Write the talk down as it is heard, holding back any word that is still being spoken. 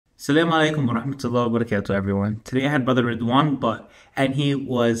Assalamu alaikum wa rahmatullahi wa barakatuh, everyone. Today I had Brother Rizwan, and he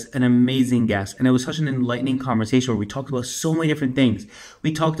was an amazing guest. And it was such an enlightening conversation where we talked about so many different things.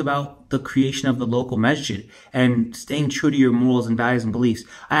 We talked about the creation of the local masjid and staying true to your morals and values and beliefs.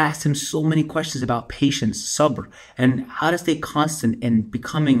 I asked him so many questions about patience, sabr, and how to stay constant in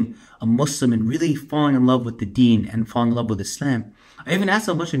becoming a Muslim and really falling in love with the deen and falling in love with Islam. I even asked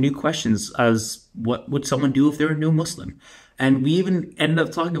him a bunch of new questions as what would someone do if they're a new Muslim? And we even ended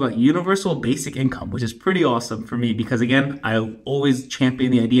up talking about universal basic income, which is pretty awesome for me because, again, I always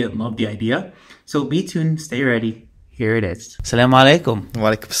champion the idea and love the idea. So be tuned, stay ready. Here it is. Assalamu alaikum.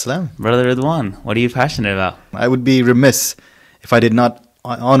 Wa alaikum assalam. Brother Rizwan, what are you passionate about? I would be remiss if I did not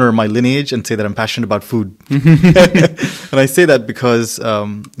honor my lineage and say that I'm passionate about food. And I say that because,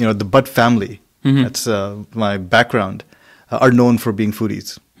 the Butt family, that's my background, are known for being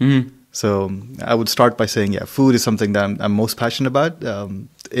foodies. So I would start by saying, food is something that I'm most passionate about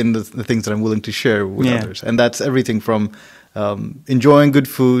in the things that I'm willing to share with others. And that's everything from enjoying good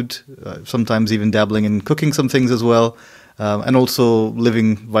food, sometimes even dabbling in cooking some things as well, and also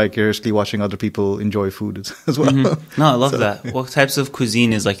living vicariously, watching other people enjoy food as well. No, I love that. What types of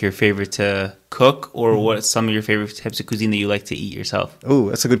cuisine is like your favorite to cook, or what are some of your favorite types of cuisine that you like to eat yourself? Oh,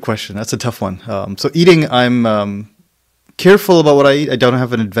 that's a good question. That's a tough one. So eating, I'm careful about what I eat. I don't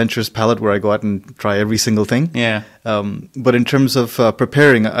have an adventurous palate where I go out and try every single thing. Yeah. But in terms of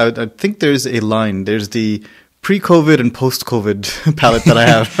preparing, I think there's a line. There's the pre-COVID and post-COVID palate that I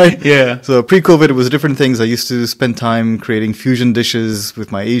have, right? Yeah. So pre-COVID, it was different things. I used to spend time creating fusion dishes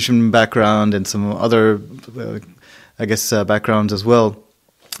with my Asian background and some other, backgrounds as well.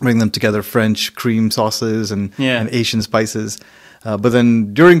 Bring them together, French cream sauces and Asian spices. But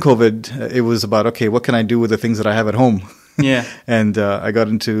then during COVID, it was about, okay, what can I do with the things that I have at home? Yeah. And I got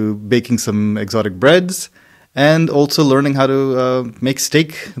into baking some exotic breads and also learning how to make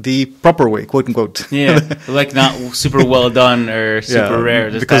steak the proper way, quote unquote. Yeah, like not super well done or super rare,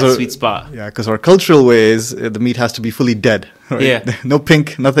 just that sweet spot. Yeah, because our cultural way is the meat has to be fully dead. Right? Yeah. No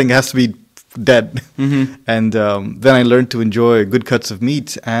pink, nothing has to be dead. And then I learned to enjoy good cuts of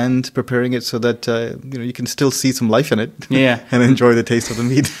meat and preparing it so that you can still see some life in it. Yeah. And enjoy the taste of the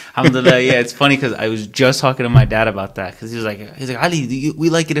meat. Alhamdulillah. Yeah, it's funny because I was just talking to my dad about that because he's like Ali, we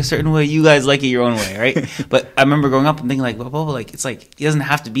like it a certain way, you guys like it your own way, right? But I remember growing up and thinking it's like it doesn't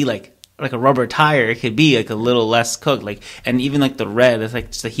have to be like a rubber tire. It could be like a little less cooked, and even like the red, it's like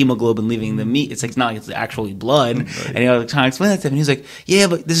just the hemoglobin leaving the meat. It's like not like it's actually blood. Right. And I was trying to explain that to him, and he was like, "Yeah,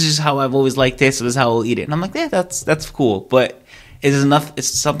 but this is just how I've always liked it, so this is how we'll eat it." And I'm like, "Yeah, that's cool." But it is enough. It's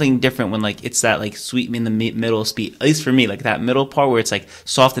something different when like it's that like sweet in the middle speed. At least for me, like that middle part where it's like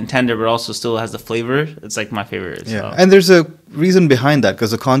soft and tender, but also still has the flavor. It's like my favorite. Yeah, so. And there's a reason behind that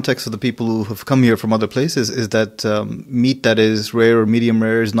because the context of the people who have come here from other places is that meat that is rare or medium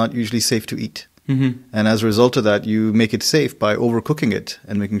rare is not usually safe to eat. And as a result of that, you make it safe by overcooking it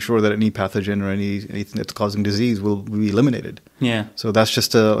and making sure that any pathogen or anything that's causing disease will be eliminated. Yeah. So that's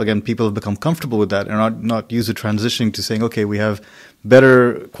just, again, people have become comfortable with that and are not used to transitioning to saying, okay, we have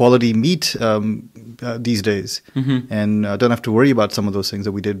better quality meat these days and don't have to worry about some of those things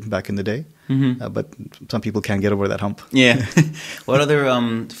that we did back in the day. But some people can't get over that hump. Yeah. What other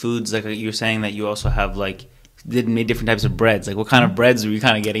foods, like you were saying that you also have like, made different types of breads. Like what kind of breads were you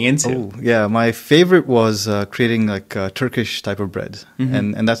kind of getting into? Oh, yeah. My favorite was creating like Turkish type of bread.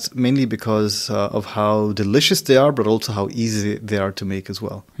 And that's mainly because of how delicious they are, but also how easy they are to make as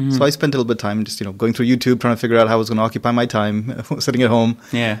well. So I spent a little bit of time just, going through YouTube, trying to figure out how I was going to occupy my time sitting at home.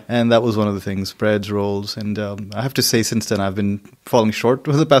 Yeah. And that was one of the things, breads, rolls. And I have to say since then I've been falling short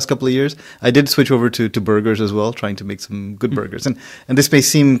over the past couple of years. I did switch over to burgers as well, trying to make some good burgers. And this may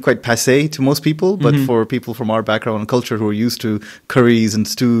seem quite passé to most people, but for people from our background and culture who are used to curries and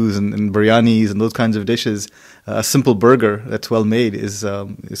stews and biryanis and those kinds of dishes, a simple burger that's well made is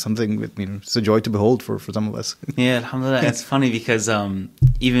something that, it's a joy to behold for some of us. Yeah, alhamdulillah. It's funny because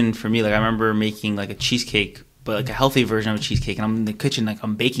even for me, like I remember making like a cheesecake, but like a healthy version of a cheesecake, and I'm in the kitchen like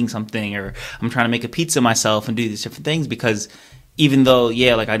I'm baking something or I'm trying to make a pizza myself and do these different things because even though,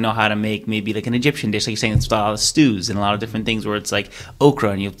 like I know how to make maybe like an Egyptian dish, like you're saying, it's a lot of stews and a lot of different things where it's like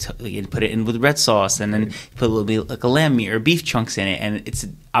okra and you put it in with red sauce and then you put a little bit like a lamb meat or beef chunks in it. And it's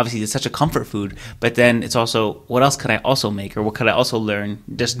obviously it's such a comfort food, but then it's also, what else could I also make or what could I also learn?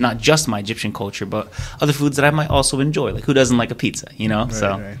 Just not just my Egyptian culture, but other foods that I might also enjoy. Like who doesn't like a pizza,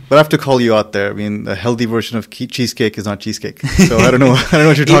 Right. But I have to call you out there. I mean, the healthy version of cheesecake is not cheesecake. So I don't know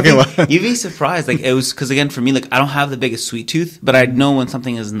what you're talking about. You'd be surprised. Like it was, because again, for me, like I don't have the biggest sweet tooth, but I know when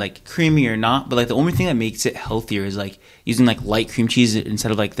something is like creamy or not. But like the only thing that makes it healthier is like using like light cream cheese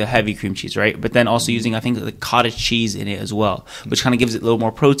instead of like the heavy cream cheese, right? But then also using, I think, the cottage cheese in it as well, which kind of gives it a little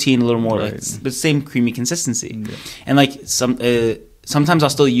more protein, a little more like the same creamy consistency. And like sometimes I'll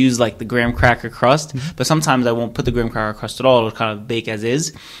still use like the graham cracker crust, but sometimes I won't put the graham cracker crust at all. It'll kind of bake as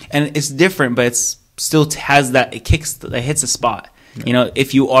is, and it's different, but it's still has that, it hits the spot. You know,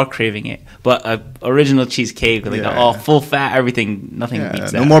 if you are craving it. But original cheesecake, like all full fat, everything, nothing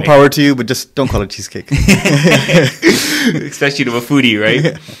beats that. No more power to you, but just don't call it cheesecake. Especially to a foodie,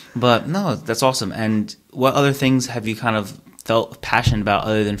 right? But no, that's awesome. And what other things have you kind of felt passionate about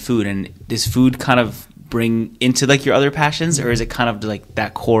other than food? And does food kind of bring into like your other passions, or is it kind of like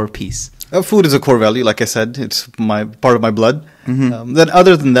that core piece? Food is a core value, like I said. It's part of my blood. Then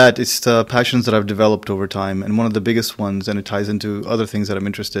other than that, it's the passions that I've developed over time. And one of the biggest ones, and it ties into other things that I'm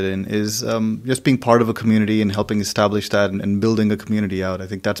interested in, is just being part of a community and helping establish that and building a community out. I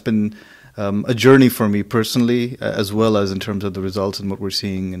think that's been a journey for me personally, as well as in terms of the results and what we're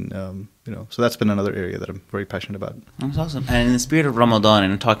seeing. And, so that's been another area that I'm very passionate about. That's awesome. And in the spirit of Ramadan,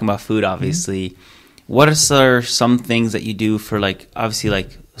 and talking about food, obviously, what are some things that you do for like, obviously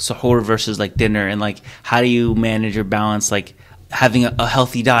like suhoor versus like dinner, and like how do you manage or balance like having a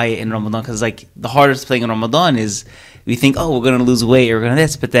healthy diet in Ramadan? Because like the hardest thing in Ramadan is we think, oh, we're gonna lose weight or we're gonna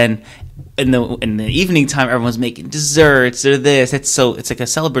this, but then in the evening time everyone's making desserts or this. It's like a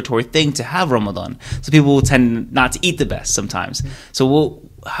celebratory thing to have Ramadan, so people will tend not to eat the best sometimes. So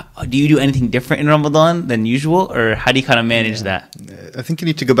do you do anything different in Ramadan than usual, or how do you kind of manage that? I think you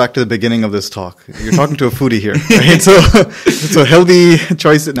need to go back to the beginning of this talk. You're talking to a foodie here, right? So healthy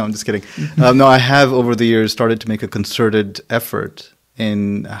choices. No, I'm just kidding. No, I have over the years started to make a concerted effort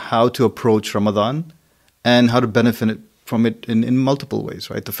in how to approach Ramadan and how to benefit from it in multiple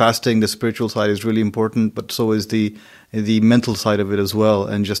ways, right? The fasting, the spiritual side is really important, but so is the mental side of it as well,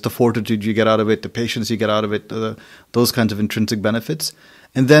 and just the fortitude you get out of it, the patience you get out of it, those kinds of intrinsic benefits.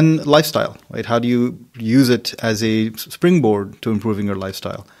 And then lifestyle, right? How do you use it as a springboard to improving your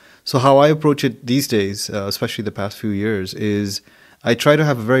lifestyle? So how I approach it these days, especially the past few years, is I try to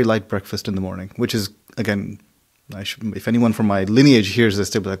have a very light breakfast in the morning, which is, again, if anyone from my lineage hears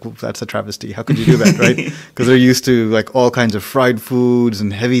this, they'll be like, well, that's a travesty. How could you do that, right? Because they're used to like all kinds of fried foods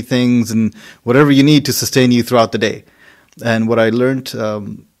and heavy things and whatever you need to sustain you throughout the day. And what I learned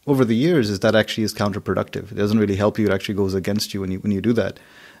over the years is that actually is counterproductive. It doesn't really help you. It actually goes against you when you do that.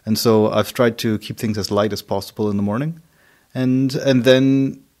 And so I've tried to keep things as light as possible in the morning, and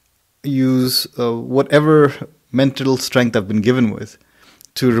then use whatever mental strength I've been given with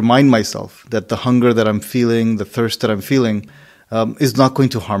to remind myself that the hunger that I'm feeling, the thirst that I'm feeling, is not going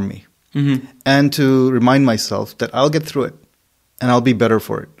to harm me. And to remind myself that I'll get through it and I'll be better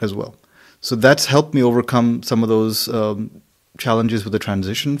for it as well. So that's helped me overcome some of those challenges with the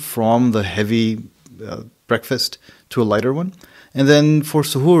transition from the heavy breakfast to a lighter one. And then for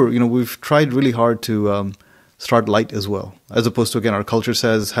suhoor, we've tried really hard to start light as well, as opposed to, again, our culture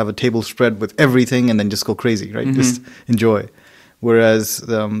says have a table spread with everything and then just go crazy, right? Just enjoy. Whereas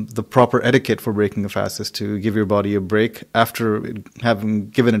the proper etiquette for breaking a fast is to give your body a break after having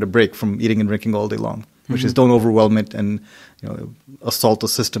given it a break from eating and drinking all day long, which is don't overwhelm it and assault the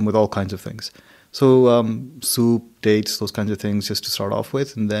system with all kinds of things. So soup, dates, those kinds of things just to start off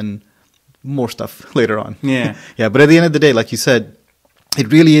with, and then more stuff later on. Yeah. Yeah, but at the end of the day, like you said,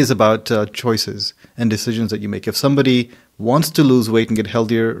 it really is about choices and decisions that you make. If somebody wants to lose weight and get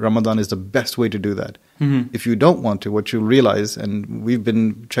healthier, Ramadan is the best way to do that. If you don't want to, what you'll realize, and we've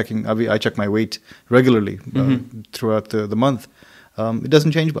been checking, I check my weight regularly throughout the month, it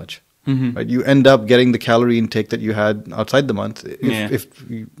doesn't change much. Right? You end up getting the calorie intake that you had outside the month if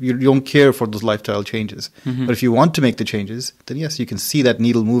you don't care for those lifestyle changes. But if you want to make the changes, then yes, you can see that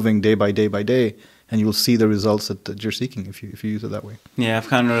needle moving day by day by day, and you will see the results that you're seeking if you use it that way. Yeah, I've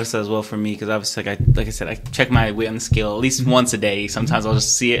kind of noticed that as well for me, because obviously, like I said, I check my weight on the scale at least once a day. Sometimes I'll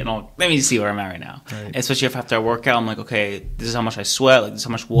just see it and let me see where I'm at right now. Right. Especially if after I work out, I'm like, okay, this is how much I sweat, like this is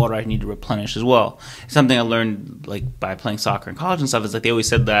how much water I need to replenish as well. It's something I learned like by playing soccer in college and stuff. Is like they always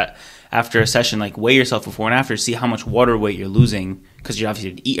said that after a session, like weigh yourself before and after, see how much water weight you're losing, because you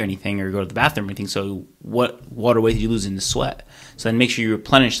obviously didn't eat anything or go to the bathroom or anything. So what water weight did you lose in the sweat? So then make sure you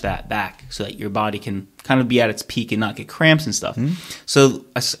replenish that back so that your body can kind of be at its peak and not get cramps and stuff. So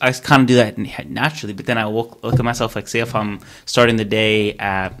I kind of do that naturally, but then I look at myself, like say if I'm starting the day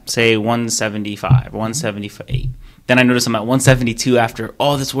at say 175 or 178, then I notice I'm at 172 after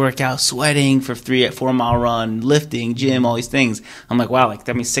all this workout, sweating for 4 mile run, lifting, gym, all these things. I'm like, wow, like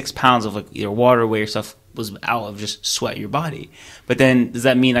that means 6 pounds of like either water weight or stuff was out of just sweat your body. But then does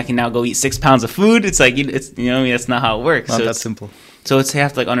that mean I can now go eat 6 pounds of food? It's like, it's, you know what I mean? That's not how it works. Not so that simple. So it's, you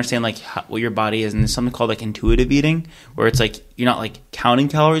have to like understand like what your body is, and there's something called like intuitive eating, where it's like you're not like counting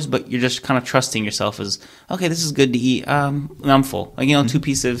calories, but you're just kind of trusting yourself as, okay, this is good to eat. I'm full. Like, you know, 2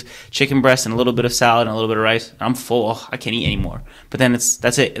 pieces of chicken breast and a little bit of salad and a little bit of rice. I'm full. Oh, I can't eat anymore. But then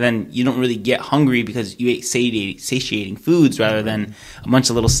that's it. And then you don't really get hungry because you ate satiating foods rather than a bunch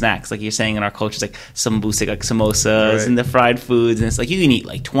of little snacks. Like you're saying in our culture, it's like sambusik, like samosas and the fried foods, and it's like you can eat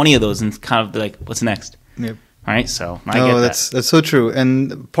like 20 of those and kind of like, what's next? Yep. Right, so I get that. That's so true,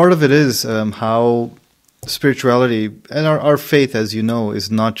 and part of it is how spirituality and our faith, as you know, is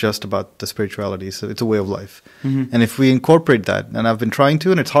not just about the spirituality. So it's a way of life, and if we incorporate that, and I've been trying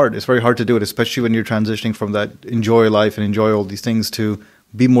to, and it's hard. It's very hard to do it, especially when you're transitioning from that enjoy life and enjoy all these things to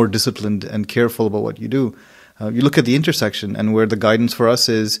be more disciplined and careful about what you do. You look at the intersection, and where the guidance for us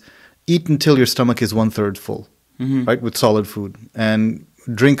is eat until your stomach is 1/3 full, right, with solid food, and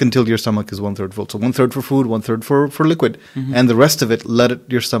drink until your stomach is 1/3 full. So 1/3 for food, 1/3 for liquid, and the rest of it, let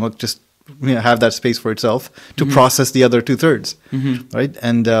your stomach just have that space for itself to process the other 2/3, right?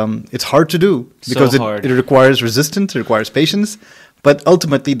 And it's hard to do because it requires resistance, it requires patience, but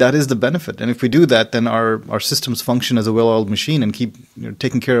ultimately that is the benefit. And if we do that, then our systems function as a well-oiled machine and keep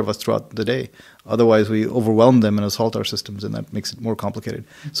taking care of us throughout the day. Otherwise, we overwhelm them and assault our systems, and that makes it more complicated.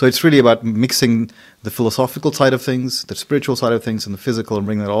 So it's really about mixing the philosophical side of things, the spiritual side of things, and the physical, and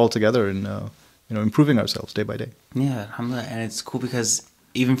bringing that all together and improving ourselves day by day. Yeah, alhamdulillah. And it's cool because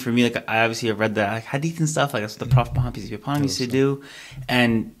even for me, like I obviously have read the like hadith and stuff, like that's what the Prophet Muhammad used to do,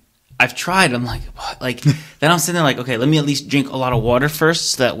 and I've tried. I'm like, what? Like then I'm sitting there like, okay, let me at least drink a lot of water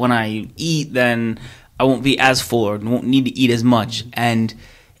first, so that when I eat, then I won't be as full or won't need to eat as much. And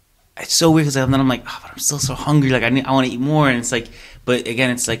it's so weird because then I'm like, oh, but I'm still so hungry. Like I want to eat more, and it's like, but again,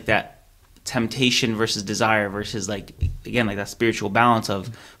 it's like that temptation versus desire versus like, again, like that spiritual balance of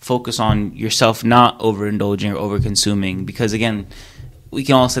focus on yourself not overindulging or over consuming, because again, we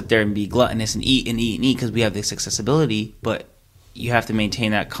can all sit there and be gluttonous and eat and eat and eat because we have this accessibility, but you have to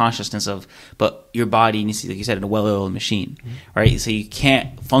maintain that consciousness of, but your body needs to, like you said, in a well-oiled machine, right? So you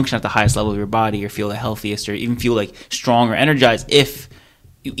can't function at the highest level of your body or feel the healthiest or even feel like strong or energized if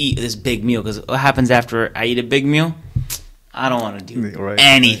you eat this big meal. Because what happens after I eat a big meal? I don't want to do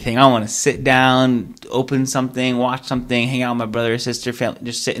anything. I want to sit down, open something, watch something, hang out with my brother or sister, family,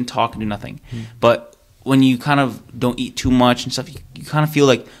 just sit and talk and do nothing. But when you kind of don't eat too much and stuff, you kind of feel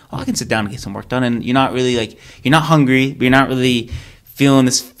like, oh, I can sit down and get some work done. And you're not really like, you're not hungry, but you're not really feeling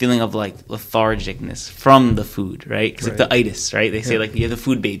this feeling of like lethargicness from the food, right? Because like the itis, right? They say like you're the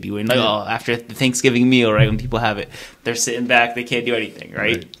food baby. When like, oh, after the Thanksgiving meal, right? When people have it, they're sitting back, they can't do anything,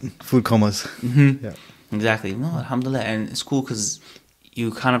 right? Food comas. Yeah. Exactly. No, alhamdulillah. And it's cool because you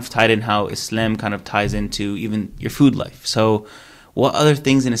kind of tied in how Islam kind of ties into even your food life. So what other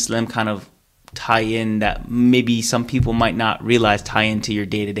things in Islam kind of tie in that maybe some people might not realize tie into your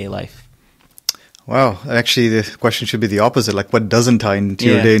day-to-day life? Wow. Actually, the question should be the opposite. Like, what doesn't tie into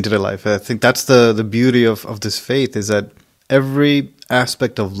your day-to-day life? I think that's the beauty of this faith, is that every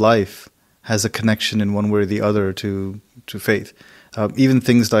aspect of life has a connection in one way or the other to faith. Even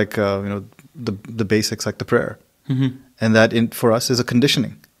things like, the basics like the prayer. And that for us is a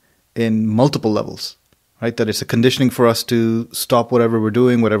conditioning in multiple levels. Right, that it's a conditioning for us to stop whatever we're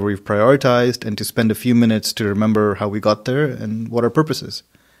doing, whatever we've prioritized, and to spend a few minutes to remember how we got there and what our purpose is.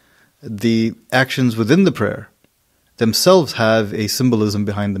 The actions within the prayer themselves have a symbolism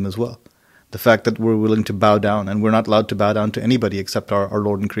behind them as well. The fact that we're willing to bow down, and we're not allowed to bow down to anybody except our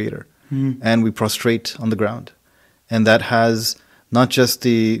Lord and Creator. And we prostrate on the ground. And that has not just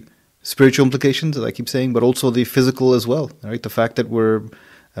the spiritual implications, as I keep saying, but also the physical as well. Right, the fact that we're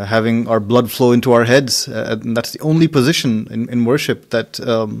having our blood flow into our heads, and that's the only position in worship that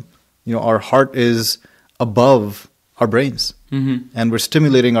our heart is above our brains, and we're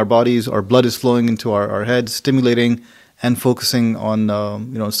stimulating our bodies. Our blood is flowing into our heads, stimulating and focusing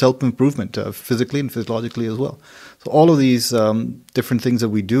on self-improvement, physically and physiologically as well. So all of these different things that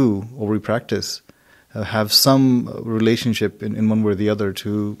we do or we practice have some relationship in one way or the other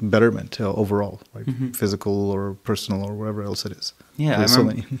to betterment overall, right? Physical or personal or whatever else it is. Yeah,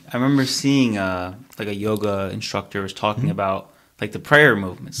 I remember seeing like a yoga instructor was talking about like the prayer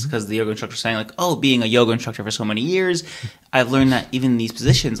movements, because the yoga instructor was saying like, oh, being a yoga instructor for so many years, I've learned that even these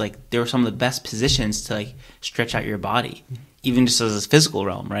positions, like they were some of the best positions to like stretch out your body. even just as a physical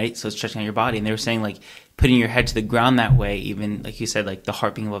realm, right? So it's stretching out your body. And they were saying like putting your head to the ground that way, even like you said, like the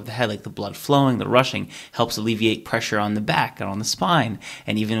heart being above the head, like the blood flowing, the rushing helps alleviate pressure on the back and on the spine.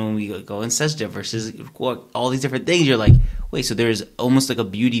 And even when we go in sajda versus all these different things, you're like, wait, so there's almost like a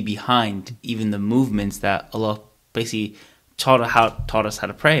beauty behind even the movements that Allah basically taught us how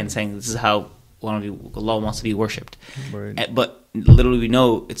to pray, and saying this is how Allah wants to be worshipped. Right. But literally we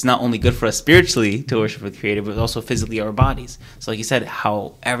know it's not only good for us spiritually to worship the Creator, but also physically our bodies. So like you said,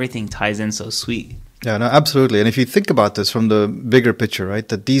 how everything ties in so sweet. Yeah, no, absolutely. And if you think about this from the bigger picture, right,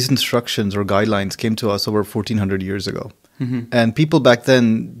 that these instructions or guidelines came to us over 1400 years ago. Mm-hmm. And people back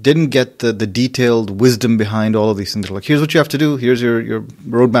then didn't get the detailed wisdom behind all of these things. They're like, here's what you have to do. Here's your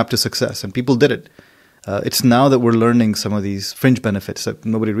roadmap to success. And people did it. It's now that we're learning some of these fringe benefits that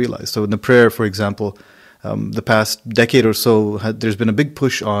nobody realized. So in the prayer, for example, the past decade or so, there's been a big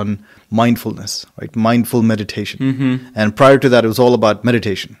push on mindfulness, right? Mindful meditation. Mm-hmm. And prior to that, it was all about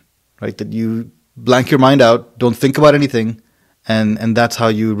meditation, right? That you blank your mind out, don't think about anything, and that's how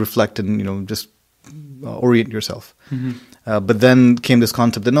you reflect and, just orient yourself. Mm-hmm. But then came this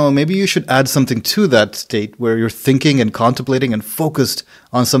concept that, no, maybe you should add something to that state where you're thinking and contemplating and focused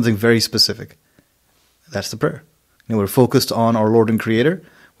on something very specific. That's the prayer. We're focused on our Lord and Creator.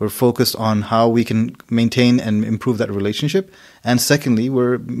 We're focused on how we can maintain and improve that relationship. And secondly,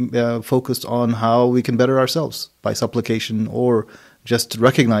 we're focused on how we can better ourselves by supplication, or just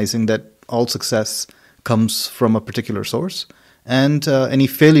recognizing that all success comes from a particular source. And any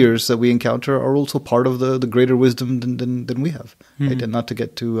failures that we encounter are also part of the greater wisdom than we have. Mm-hmm. Right? And not to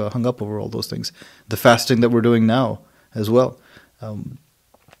get too hung up over all those things. The fasting that we're doing now as well.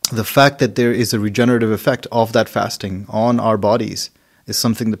 The fact that there is a regenerative effect of that fasting on our bodies is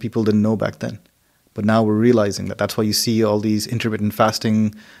something that people didn't know back then. But now we're realizing that. That's why you see all these intermittent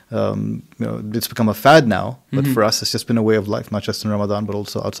fasting. It's become a fad now. But mm-hmm. for us, it's just been a way of life, not just in Ramadan, but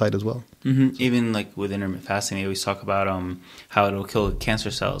also outside as well. Mm-hmm. Even like with intermittent fasting, they always talk about how it'll kill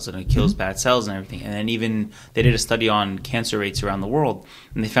cancer cells and it kills mm-hmm. bad cells and everything. And then even they did a study on cancer rates around the world,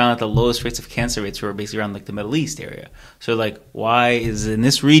 and they found that the lowest rates of cancer rates were basically around like the Middle East area. So like, why is in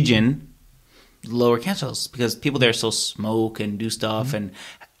this region lower cancer cells? Because people there still smoke and do stuff mm-hmm. and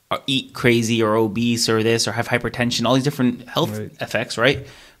eat crazy or obese or this or have hypertension, all these different health effects, right?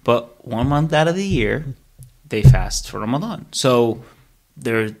 But 1 month out of the year, they fast for Ramadan. So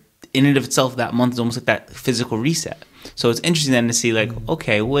they're in and of itself, that month is almost like that physical reset. So it's interesting then to see like,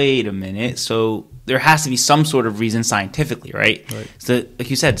 okay, wait a minute. So there has to be some sort of reason scientifically, right? So like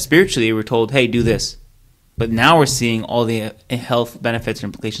you said, spiritually, we're told, hey, do this. But now we're seeing all the health benefits and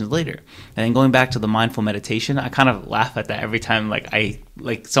implications later. And then going back to the mindful meditation, I kind of laugh at that every time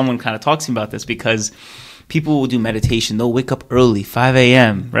someone kind of talks to me about this, because people will do meditation. They'll wake up early, 5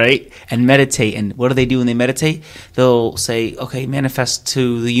 a.m., right? And meditate. And what do they do when they meditate? They'll say, okay, manifest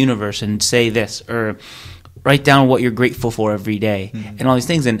to the universe and say this, or write down what you're grateful for every day, mm-hmm. and all these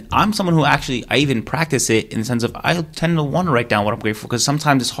things. And I'm someone who actually, I even practice it in the sense of I tend to want to write down what I'm grateful for, because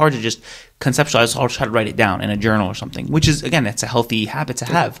sometimes it's hard to just conceptualize. So I'll try to write it down in a journal or something, which is, again, it's a healthy habit to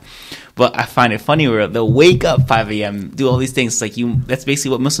have. But I find it funny where they'll wake up 5 a.m., do all these things. Like that's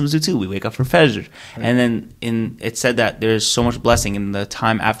basically what Muslims do too. We wake up for Fajr. Right. And then it said that there's so much blessing in the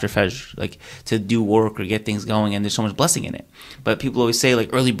time after Fajr, like to do work or get things going, and there's so much blessing in it. But people always say like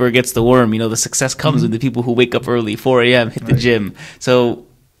early bird gets the worm. The success comes mm-hmm. with the people who wake up early, 4 a.m., hit the gym. So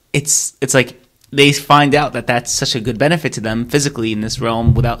it's like they find out that that's such a good benefit to them physically in this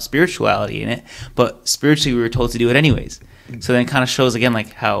realm without spirituality in it. But spiritually, we were told to do it anyways. So then it kind of shows again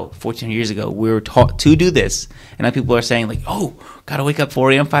like how 1400 years ago we were taught to do this, and now people are saying like, oh, gotta wake up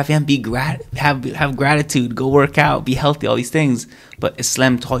 4 a.m., 5 a.m., have gratitude, go work out, be healthy, all these things. But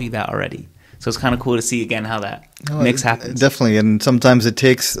Islam taught you that already. So it's kind of cool to see again how that mix happens. Definitely, and sometimes it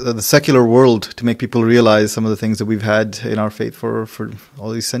takes the secular world to make people realize some of the things that we've had in our faith for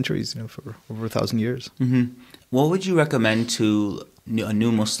all these centuries, for over 1,000 years. Mm-hmm. What would you recommend to a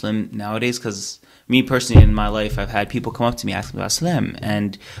new Muslim nowadays? Because me personally, in my life, I've had people come up to me asking about Islam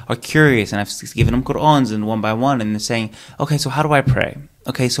and are curious, and I've given them Qur'ans and one by one, and they're saying, okay, so how do I pray?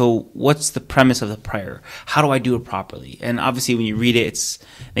 Okay, so what's the premise of the prayer? How do I do it properly? And obviously when you read it,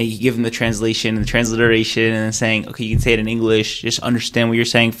 you give them the translation and the transliteration, and then saying, okay, you can say it in English, just understand what you're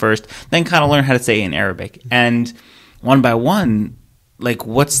saying first, then kind of learn how to say it in Arabic. And one by one, like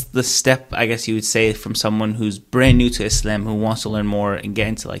what's the step, I guess you would say, from someone who's brand new to Islam, who wants to learn more and get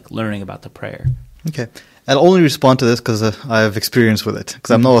into like learning about the prayer? Okay. I'll only respond to this because I have experience with it,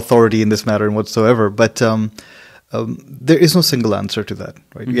 because I'm no authority in this matter whatsoever. But there is no single answer to that,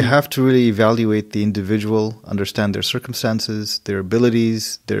 right? Mm-hmm. You have to really evaluate the individual, understand their circumstances, their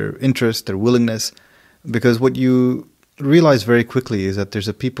abilities, their interests, their willingness. Because what you realized very quickly is that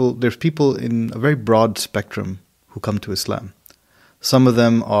there's people in a very broad spectrum who come to Islam. Some of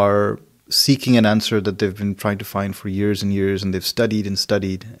them are seeking an answer that they've been trying to find for years and years, and they've studied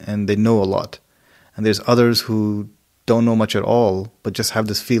and they know a lot. And there's others who don't know much at all, but just have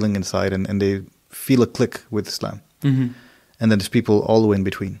this feeling inside, and they feel a click with Islam. Mm-hmm. And then there's people all the way in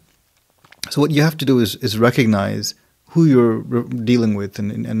between. So what you have to do is recognize who you're dealing with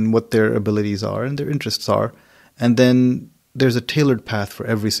and what their abilities are and their interests are. And then there's a tailored path for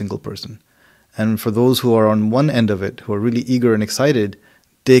every single person. And for those who are on one end of it, who are really eager and excited,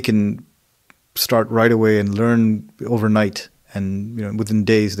 they can start right away and learn overnight. And within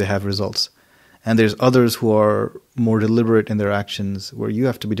days, they have results. And there's others who are more deliberate in their actions, where you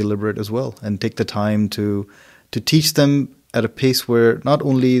have to be deliberate as well and take the time to teach them at a pace where not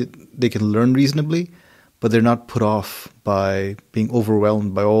only they can learn reasonably, but they're not put off by being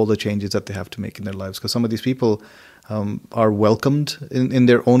overwhelmed by all the changes that they have to make in their lives. Because some of these people are welcomed in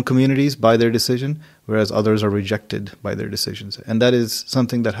their own communities by their decision, whereas others are rejected by their decisions. And that is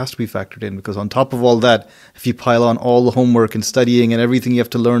something that has to be factored in, because on top of all that, if you pile on all the homework and studying and everything you have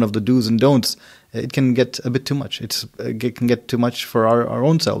to learn of the do's and don'ts, it can get a bit too much. It can get too much for our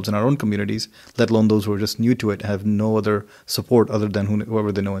own selves and our own communities, let alone those who are just new to it, have no other support other than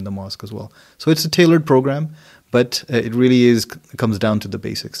whoever they know in the mosque as well. So it's a tailored program, but it really comes down to the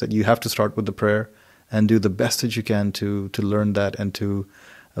basics, that you have to start with the prayer and do the best that you can to learn that and to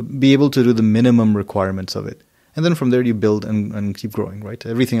be able to do the minimum requirements of it. And then from there you build and keep growing, right?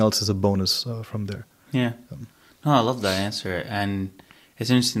 Everything else is a bonus from there. Yeah. No, I love that answer. And it's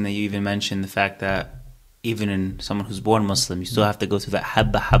interesting that you even mentioned the fact that even in someone who's born Muslim, you still have to go through that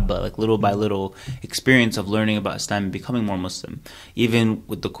habba, like little by little experience of learning about Islam and becoming more Muslim. Even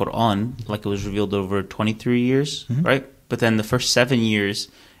with the Quran, like it was revealed over 23 years, right? But then the first 7 years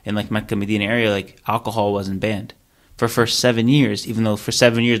in like Mecca, Medina area, like alcohol wasn't banned for first 7 years, even though for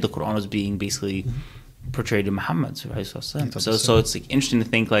 7 years the Quran was being basically portrayed in Muhammad. So it's like interesting to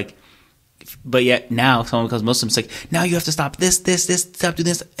think like, but yet now if someone becomes Muslim, it's like, now you have to stop this, stop doing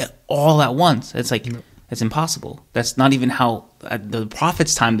this all at once. It's like, it's impossible. That's not even how at the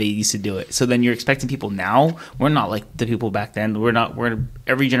Prophet's time they used to do it. So then you're expecting people now. We're not like the people back then.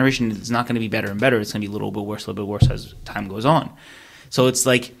 Every generation is not going to be better and better. It's going to be a little bit worse as time goes on. So it's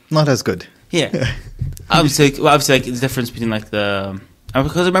like not as good. Yeah. obviously like the difference between like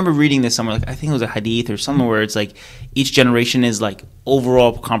because I remember reading this somewhere, like I think it was a hadith or somewhere where it's like each generation is like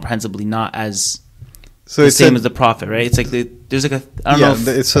overall comprehensively not as the same as the Prophet, right? It's like there's like I don't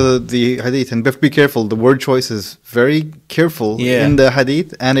know. So the hadith, and be careful. The word choice is very careful in the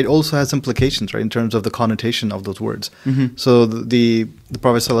hadith, and it also has implications, right, in terms of the connotation of those words. Mm-hmm. So the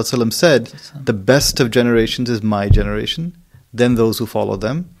Prophet ﷺ said, "The best of generations is my generation, then those who follow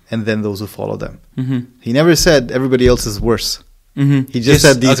them, and then those who follow them." Mm-hmm. He never said everybody else is worse. Mm-hmm. He just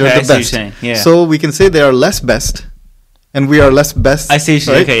said these are the best. Yeah. So we can say they are less best, and we are less best. I see.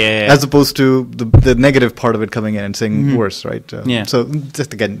 Right? Okay, yeah. As opposed to the negative part of it coming in and saying worse, right? So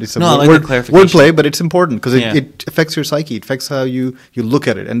just again, it's a wordplay, but it's important because it affects your psyche. It affects how you look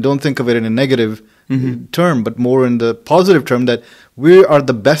at it, and don't think of it in a negative term, but more in the positive term that we are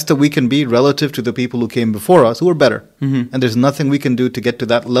the best that we can be relative to the people who came before us who are better, and there's nothing we can do to get to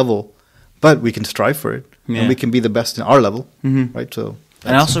that level, but we can strive for it, and we can be the best in our level, right? So,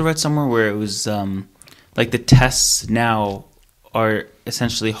 and I also read somewhere where it was like the tests now are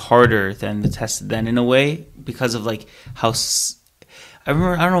essentially harder than the tests then in a way because of like how I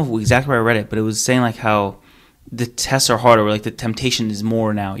don't know exactly where I read it, but it was saying like how the tests are harder, where like the temptation is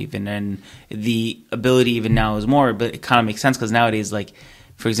more now even, and the ability even now is more, but it kind of makes sense because nowadays, like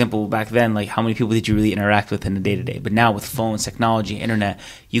for example, back then, like how many people did you really interact with in the day-to-day? But now with phones, technology, internet,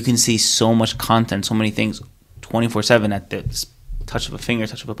 you can see so much content, so many things 24/7 at the touch of a finger,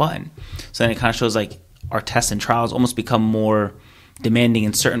 touch of a button. So then it kind of shows like our tests and trials almost become more demanding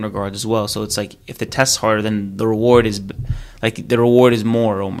in certain regards as well. So it's like if the test's harder, then the reward is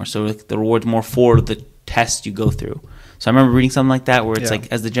more almost. So like the reward's more for the test you go through. So I remember reading something like that where it's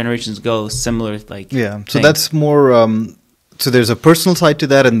like as the generations go, similar like So that's more so there's a personal side to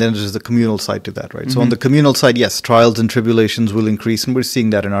that, and then there's the communal side to that, right? So on the communal side, yes, trials and tribulations will increase, and we're seeing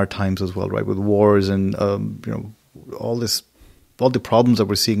that in our times as well, right? With wars and all the problems that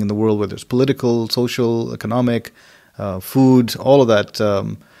we're seeing in the world, whether it's political, social, economic, food, all of that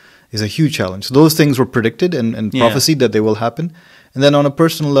is a huge challenge. So those things were predicted and prophesied that they will happen. And then on a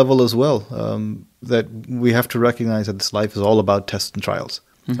personal level as well, that we have to recognize that this life is all about tests and trials,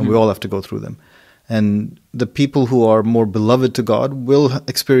 and we all have to go through them. And the people who are more beloved to God will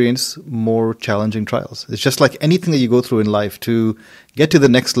experience more challenging trials. It's just like anything that you go through in life. To get to the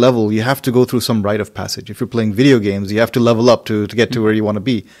next level, you have to go through some rite of passage. If you're playing video games, you have to level up to get to where you want to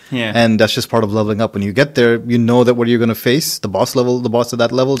be. Yeah. And that's just part of leveling up. When you get there, you know that what you're going to face, the boss at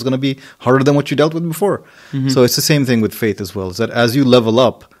that level is going to be harder than what you dealt with before. So it's the same thing with faith as well, is that as you level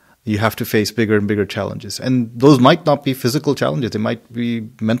up, you have to face bigger and bigger challenges. And those might not be physical challenges. They might be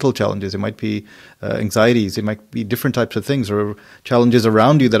mental challenges. It might be anxieties. It might be different types of things, or challenges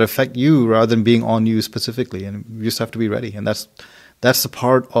around you that affect you rather than being on you specifically. And you just have to be ready. And that's the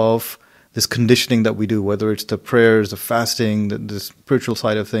part of this conditioning that we do, whether it's the prayers, the fasting, the spiritual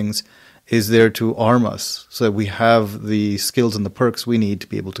side of things, is there to arm us so that we have the skills and the perks we need to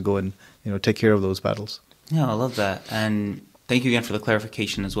be able to go and take care of those battles. Yeah, I love that. And thank you again for the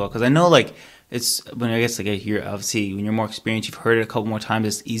clarification as well, because I know like it's when I guess like you're obviously when you're more experienced, you've heard it a couple more times,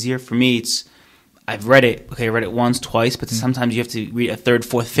 it's easier. For me, I've read it. Okay, I read it once, twice, but sometimes you have to read it a third,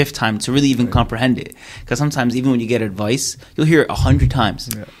 fourth, fifth time to really even comprehend it. Because sometimes even when you get advice, you'll hear it 100 times,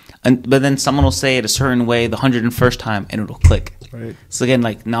 but then someone will say it a certain way the 101st time, and it'll click. Right. So again,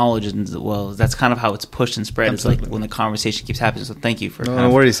 like knowledge, and well, that's kind of how it's pushed and spread. Absolutely. It's like when the conversation keeps happening. So thank you for. No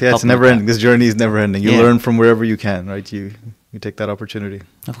worries. Yeah, it's never ending. This journey is never ending. You learn from wherever you can, right? You take that opportunity.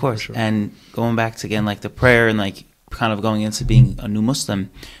 Of course. Sure. And going back to again like the prayer and like kind of going into being a new Muslim,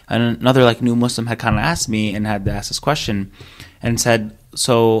 and another like new Muslim had kind of asked me and had to ask this question, and said,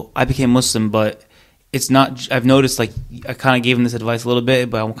 so I became Muslim, but it's not. I've noticed like I kind of gave him this advice a little bit,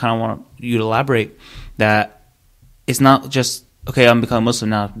 but I kind of want you to elaborate that it's not just. Okay, I'm becoming Muslim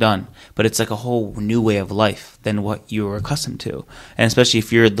now, done. But it's like a whole new way of life than what you were accustomed to. And especially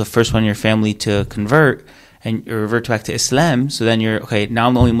if you're the first one in your family to convert and you revert back to Islam, so then you're, okay, now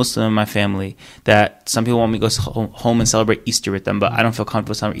I'm the only Muslim in my family that some people want me to go home and celebrate Easter with them, but I don't feel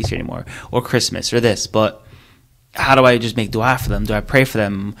comfortable celebrating Easter anymore, or Christmas, or this. But how do I just make dua for them? Do I pray for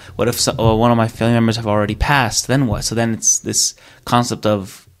them? What if one of my family members have already passed? Then what? So then it's this concept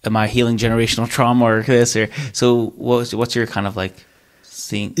of, am I healing generational trauma or this? Or so what's your kind of like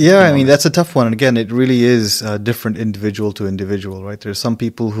seeing? Yeah, I mean, that's a tough one. And again, it really is different individual to individual, right? There's some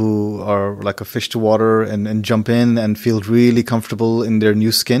people who are like a fish to water and jump in and feel really comfortable in their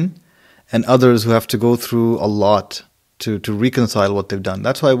new skin, and others who have to go through a lot to reconcile what they've done.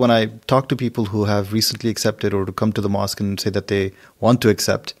 That's why when I talk to people who have recently accepted or to come to the mosque and say that they want to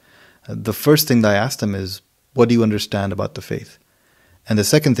accept, the first thing that I ask them is, what do you understand about the faith? And the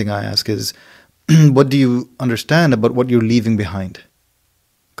second thing I ask is, what do you understand about what you're leaving behind?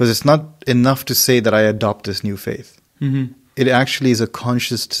 Because it's not enough to say that I adopt this new faith. Mm-hmm. It actually is a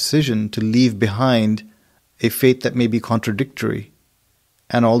conscious decision to leave behind a faith that may be contradictory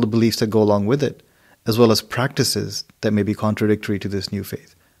and all the beliefs that go along with it, as well as practices that may be contradictory to this new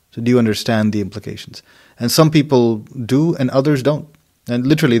faith. So do you understand the implications? And some people do and others don't. And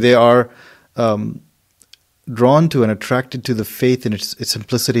literally they are drawn to and attracted to the faith in its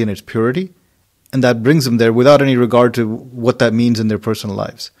simplicity and its purity, and that brings them there without any regard to what that means in their personal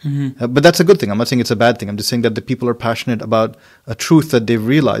lives. Mm-hmm. But that's a good thing. I'm not saying it's a bad thing. I'm just saying that the people are passionate about a truth that they've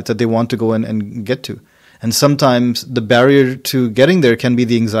realized that they want to go in and get to. And sometimes the barrier to getting there can be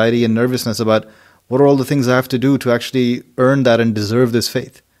the anxiety and nervousness about what are all the things I have to do to actually earn that and deserve this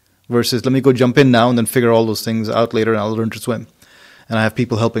faith, versus let me go jump in now and then figure all those things out later and I'll learn to swim. And I have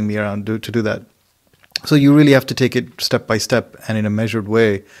people helping me around to do that. So you really have to take it step by step and in a measured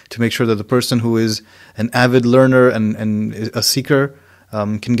way to make sure that the person who is an avid learner and a seeker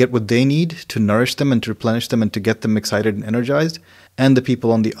can get what they need to nourish them and to replenish them and to get them excited and energized, and the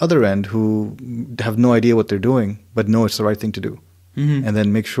people on the other end who have no idea what they're doing but know it's the right thing to do. Mm-hmm. And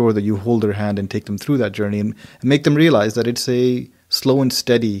then make sure that you hold their hand and take them through that journey and make them realize that it's a slow and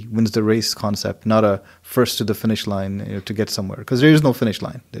steady wins the race concept, not a first to the finish line to get somewhere. Because there is no finish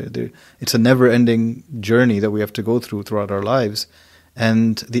line. It's a never-ending journey that we have to go throughout our lives.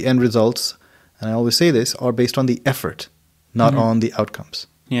 And the end results, and I always say this, are based on the effort, not on the outcomes.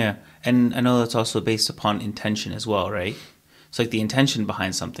 Yeah. And I know that's also based upon intention as well, right? It's like the intention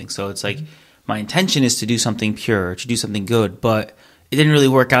behind something. So it's like my intention is to do something pure, to do something good, but it didn't really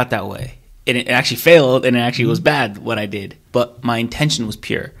work out that way. It actually failed, and it actually was bad what I did. But my intention was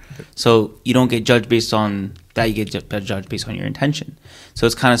pure. So you don't get judged based on that. You get judged based on your intention. So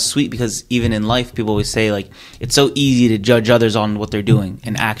it's kind of sweet because even in life, people always say, like, it's so easy to judge others on what they're doing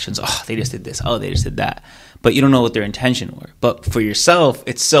and actions. Oh, they just did this. Oh, they just did that. But you don't know what their intention were. But for yourself,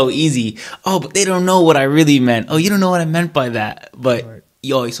 it's so easy. Oh, but they don't know what I really meant. Oh, you don't know what I meant by that. But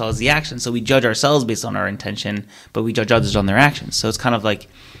you always saw the action. So we judge ourselves based on our intention, but we judge others on their actions. So it's kind of like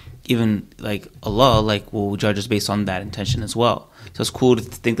even like Allah will judge us based on that intention as well. So it's cool to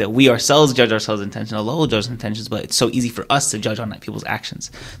think that we ourselves judge ourselves' intention. Allah will judge intentions, but it's so easy for us to judge on people's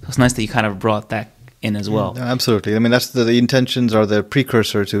actions. So it's nice that you kind of brought that in as well. Yeah, absolutely. I mean, that's the intentions are the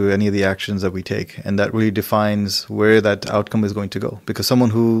precursor to any of the actions that we take, and that really defines where that outcome is going to go. Because someone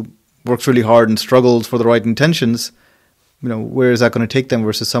who works really hard and struggles for the right intentions, where is that going to take them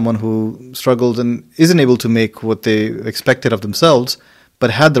versus someone who struggles and isn't able to make what they expected of themselves, but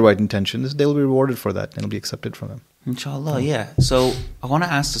had the right intentions, they will be rewarded for that and it'll be accepted from them. Inshallah, yeah. So I want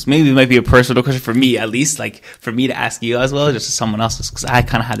to ask this, maybe it might be a personal question for me, at least, like for me to ask you as well, just as someone else, because I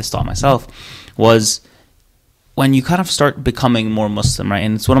kind of had this thought myself, was when you kind of start becoming more Muslim, right?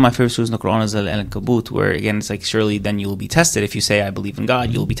 And it's one of my favorite stories in the Quran is Al-Ankabut, where again, it's like, surely then you will be tested. If you say, I believe in God,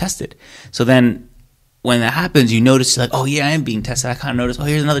 you will be tested. So then when that happens, you notice like, oh yeah, I am being tested. I kind of notice, oh,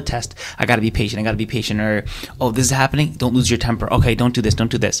 here's another test. I got to be patient. Or, oh, this is happening. Don't lose your temper. Okay, don't do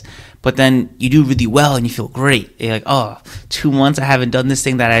this. But then you do really well and you feel great. You're like, oh, 2 months I haven't done this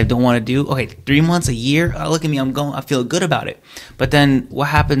thing that I don't want to do. Okay, 3 months, a year. Oh, look at me. I feel good about it. But then what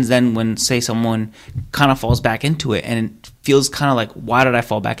happens then when, say, someone kind of falls back into it and it feels kind of like, why did I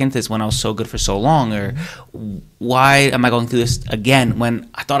fall back into this when I was so good for so long? Or why am I going through this again when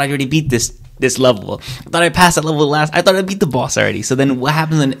I thought I already beat this level? I thought I passed that level last. I thought I beat the boss already. So then what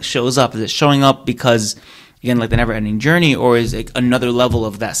happens when it shows up? Is it showing up because, again, like the never-ending journey, or is it another level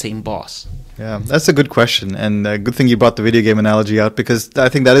of that same boss? Yeah, that's a good question. And a good thing you brought the video game analogy out, because I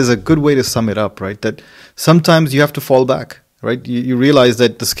think that is a good way to sum it up, right? That sometimes you have to fall back, right? You realize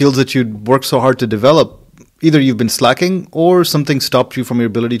that the skills that you worked so hard to develop, either you've been slacking or something stopped you from your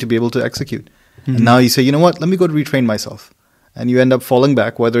ability to be able to execute. Mm-hmm. And now you say, you know what, let me go to retrain myself. And you end up falling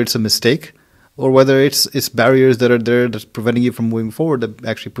back, whether it's a mistake or whether it's barriers that are there that's preventing you from moving forward that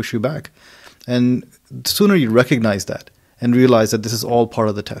actually push you back. And the sooner you recognize that and realize that this is all part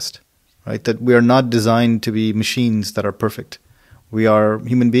of the test, right? That we are not designed to be machines that are perfect. We are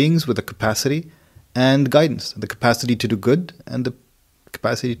human beings with a capacity and guidance, the capacity to do good and the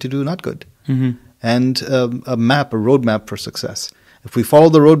capacity to do not good. Mm-hmm. And a roadmap for success. If we follow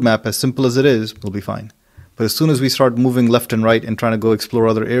the roadmap, as simple as it is, we'll be fine. But as soon as we start moving left and right and trying to go explore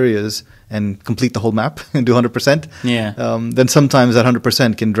other areas and complete the whole map and do 100%, then sometimes that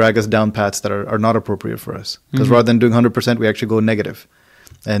 100% can drag us down paths that are not appropriate for us. Because rather than doing 100%, we actually go negative.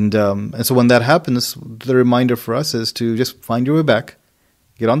 And so when that happens, the reminder for us is to just find your way back,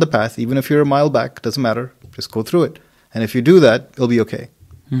 get on the path. Even if you're a mile back, doesn't matter. Just go through it. And if you do that, it'll be okay.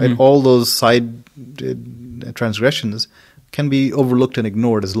 Right? All those side transgressions can be overlooked and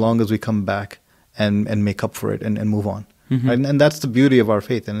ignored as long as we come back and make up for it and move on. Right? And that's the beauty of our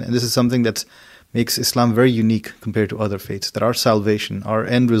faith. And this is something that makes Islam very unique compared to other faiths, that our salvation, our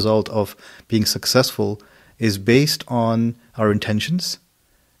end result of being successful is based on our intentions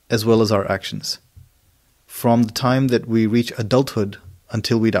as well as our actions from the time that we reach adulthood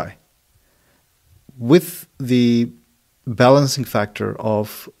until we die, with the balancing factor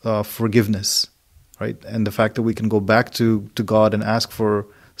of forgiveness, right? And the fact that we can go back to God and ask for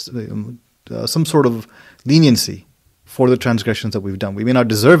some sort of leniency for the transgressions that we've done. We may not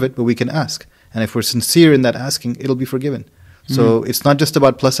deserve it, but we can ask. And if we're sincere in that asking, it'll be forgiven. So it's not just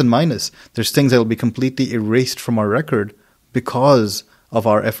about plus and minus. There's things that will be completely erased from our record because of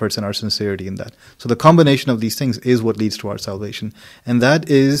our efforts and our sincerity in that. So the combination of these things is what leads to our salvation. And that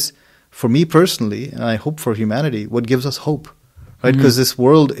is, for me personally, and I hope for humanity, what gives us hope, right? Because this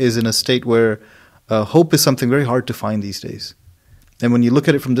world is in a state where hope is something very hard to find these days. And when you look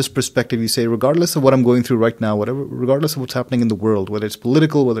at it from this perspective, you say, regardless of what I'm going through right now, regardless of what's happening in the world, whether it's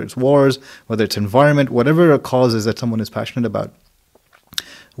political, whether it's wars, whether it's environment, whatever a cause is that someone is passionate about,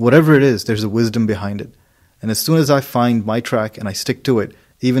 whatever it is, there's a wisdom behind it. And as soon as I find my track and I stick to it,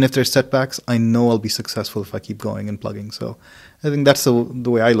 even if there's setbacks, I know I'll be successful if I keep going and plugging. So I think that's the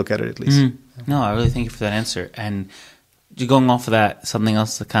way I look at it, at least. No, I really thank you for that answer. And going off of that, something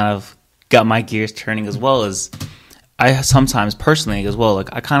else that kind of got my gears turning as well is I sometimes personally as well, like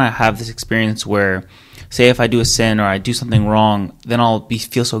I kind of have this experience where, say if I do a sin or I do something wrong, then I'll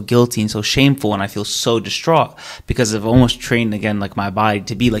feel so guilty and so shameful, and I feel so distraught because I've almost trained again like my body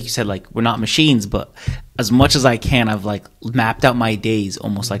to be, like you said, like we're not machines, but as much as I can, I've like mapped out my days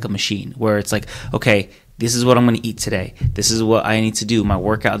almost like a machine, where it's like, okay, this is what I'm going to eat today. This is what I need to do. My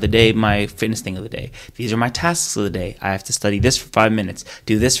workout of the day, my fitness thing of the day. These are my tasks of the day. I have to study this for 5 minutes.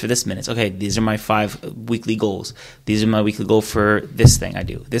 Do this for this minutes. Okay, these are my 5 weekly goals. These are my weekly goal for this thing I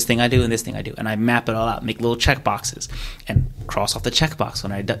do. This thing I do and this thing I do. And I map it all out, make little check boxes and cross off the checkbox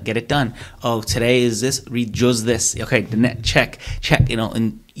when I get it done. Oh, today is this, read just this. Okay, the net, check,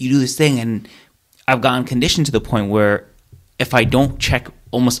 and you do this thing. And I've gotten conditioned to the point where if I don't check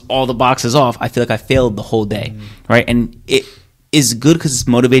almost all the boxes off, I feel like I failed the whole day, right? And it is good because it's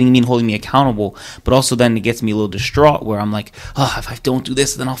motivating me and holding me accountable, but also then it gets me a little distraught where I'm like, oh, if I don't do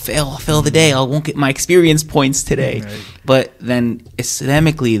this, then I'll fail the day. I won't get my experience points today. Right. But then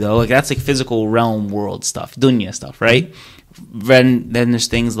Islamically though, like that's like physical realm world stuff, dunya stuff, right? Then there's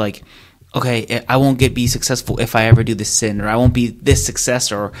things like, okay, I won't be successful if I ever do this sin, or I won't be this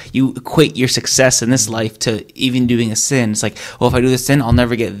success, or you equate your success in this life to even doing a sin. It's like, well, if I do this sin, I'll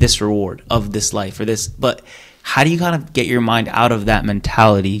never get this reward of this life or this. But how do you kind of get your mind out of that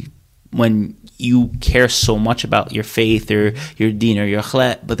mentality when you care so much about your faith or your deen or your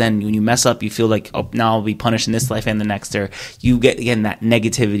akhlaq, but then when you mess up, you feel like, oh, now I'll be punished in this life and the next, or you get, again, that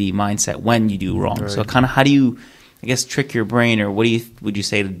negativity mindset when you do wrong. Right. So kind of how do you, I guess, trick your brain, or what would you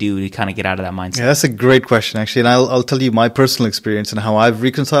say to do to kind of get out of that mindset? Yeah, that's a great question, actually. And I'll tell you my personal experience and how I've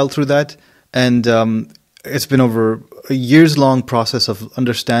reconciled through that. And it's been over a years-long process of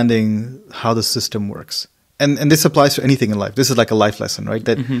understanding how the system works. And this applies to anything in life. This is like a life lesson, right?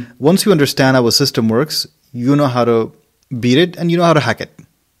 That once you understand how a system works, you know how to beat it and you know how to hack it,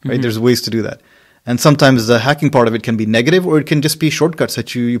 right? There's ways to do that. And sometimes the hacking part of it can be negative, or it can just be shortcuts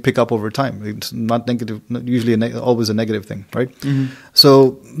that you pick up over time. It's not negative, not usually always a negative thing, right?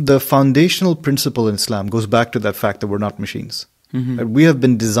 So the foundational principle in Islam goes back to that fact that we're not machines. Right? We have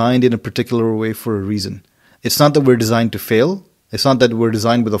been designed in a particular way for a reason. It's not that we're designed to fail. It's not that we're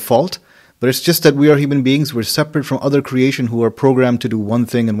designed with a fault. But it's just that we are human beings. We're separate from other creation who are programmed to do one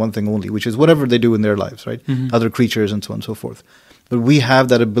thing and one thing only, which is whatever they do in their lives, right? Other creatures and so on and so forth. But we have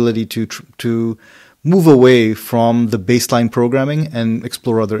that ability to move away from the baseline programming and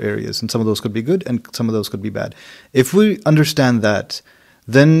explore other areas. And some of those could be good and some of those could be bad. If we understand that,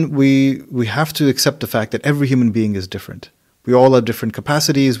 then we have to accept the fact that every human being is different. We all have different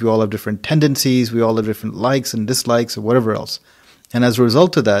capacities. We all have different tendencies. We all have different likes and dislikes or whatever else. And as a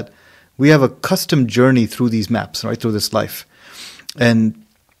result of that, we have a custom journey through these maps, right, through this life. And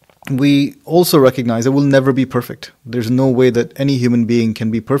we also recognize that we'll never be perfect. There's no way that any human being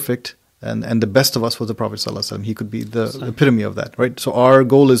can be perfect. And the best of us was the Prophet ﷺ. He could be the epitome of that, right? So our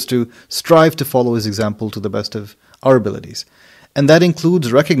goal is to strive to follow his example to the best of our abilities. And that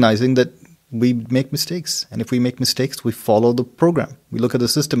includes recognizing that we make mistakes. And if we make mistakes, we follow the program. We look at the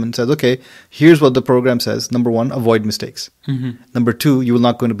system and says, okay, here's what the program says. Number one, avoid mistakes. Number two, you will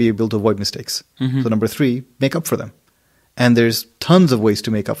not going to be able to avoid mistakes. So number three, make up for them. And there's tons of ways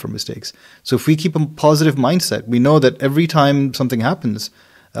to make up for mistakes. So if we keep a positive mindset, we know that every time something happens,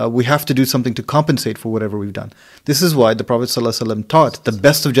 we have to do something to compensate for whatever we've done. This is why the Prophet ﷺ taught the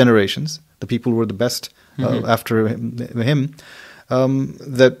best of generations, the people who were the best after him,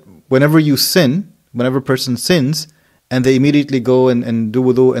 that whenever you sin, whenever a person sins, and they immediately go and do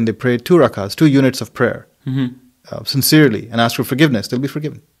wudu and they pray 2 rakahs, 2 units of prayer, sincerely, and ask for forgiveness, they'll be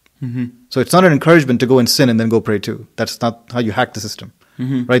forgiven. So it's not an encouragement to go and sin and then go pray 2. That's not how you hack the system,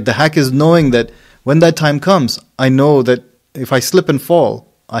 right? The hack is knowing that when that time comes, I know that if I slip and fall,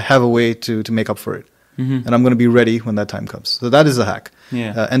 I have a way to make up for it. And I'm going to be ready when that time comes. So that is the hack.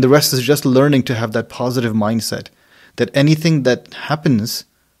 And the rest is just learning to have that positive mindset that anything that happens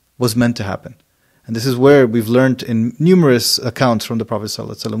was meant to happen. And this is where we've learned in numerous accounts from the Prophet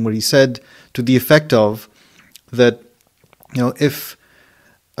ﷺ, where he said to the effect of that, if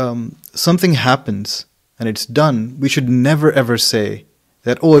something happens and it's done, we should never ever say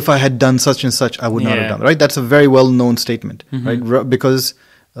that, oh, if I had done such and such, I would not have done. Right? That's a very well-known statement, right? Because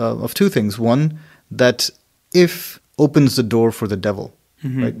of 2 things. One, that if opens the door for the devil.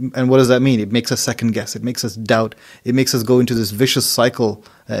 Right? And what does that mean? It makes us second guess. It makes us doubt. It makes us go into this vicious cycle,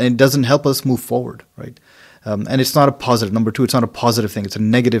 and it doesn't help us move forward, right? And it's not a positive. Number 2, it's not a positive thing. It's a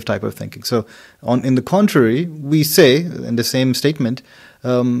negative type of thinking. So, in the contrary, we say in the same statement,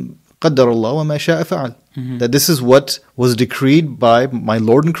 قَدَّرَ اللَّهُ وَمَا شَاءَ فَعَلَ, that this is what was decreed by my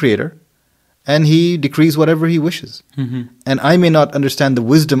Lord and Creator, and He decrees whatever He wishes. And I may not understand the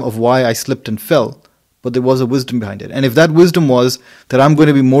wisdom of why I slipped and fell, but there was a wisdom behind it. And if that wisdom was that I'm going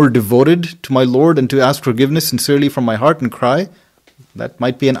to be more devoted to my Lord and to ask forgiveness sincerely from my heart and cry, that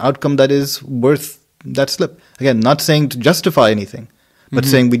might be an outcome that is worth that slip. Again, not saying to justify anything, but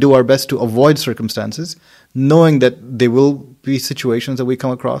saying we do our best to avoid circumstances, knowing that there will be situations that we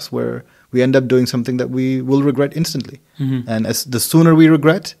come across where we end up doing something that we will regret instantly. And as the sooner we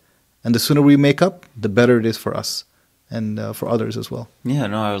regret and the sooner we make up, the better it is for us and for others as well. Yeah,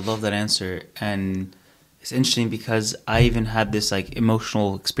 no, I love that answer. And it's interesting because I even had this like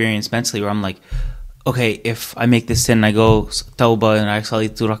emotional experience mentally where I'm like, okay, if I make this sin and I go tawbah and I actually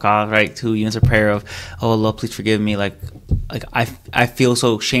 2 rak'ah, right, 2 units of prayer of, oh Allah, please forgive me, like like I feel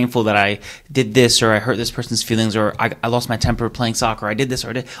so shameful that I did this, or I hurt this person's feelings, or I lost my temper playing soccer, or I did this, or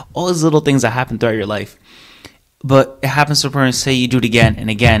I did all these little things that happen throughout your life. But it happens to a person, say you do it again and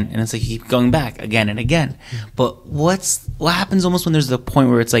again, and it's like you keep going back again and again. But what happens almost when there's the point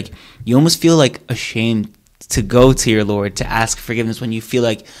where it's like you almost feel like ashamed to go to your Lord to ask forgiveness, when you feel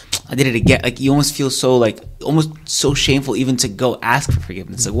like I did it again? Like you almost feel so like almost so shameful even to go ask for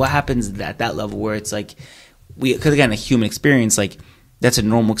forgiveness. Like what happens at that level where it's like because again, a human experience, like that's a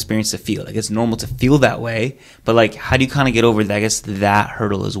normal experience to feel. Like it's normal to feel that way, but like how do you kind of get over that? I guess that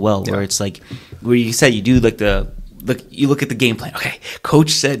hurdle as well, where it's like where you said you do like you look at the game plan. Okay,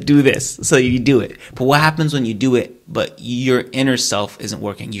 coach said do this, so you do it. But what happens when you do it, but your inner self isn't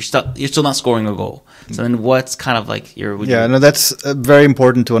working? You're still not scoring a goal. So then what's kind of like no, that's very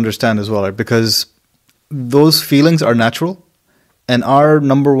important to understand as well, right? Because those feelings are natural, and our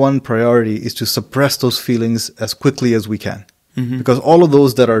number one priority is to suppress those feelings as quickly as we can. Mm-hmm. Because all of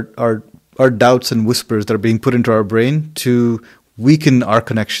those that are doubts and whispers that are being put into our brain to weaken our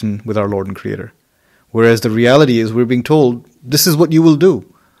connection with our Lord and Creator. Whereas the reality is we're being told, this is what you will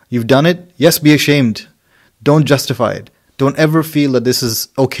do. You've done it. Yes, be ashamed. Don't justify it. Don't ever feel that this is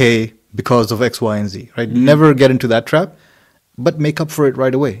okay because of X, Y, and Z. Right? Mm-hmm. Never get into that trap, but make up for it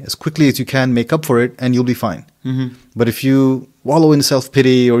right away. As quickly as you can, make up for it, and you'll be fine. Mm-hmm. But if you wallow in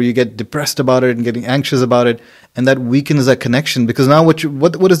self-pity, or you get depressed about it and getting anxious about it, and that weakens that connection, because now what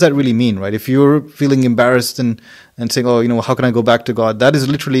does that really mean, right? If you're feeling embarrassed and saying, oh, how can I go back to God? That is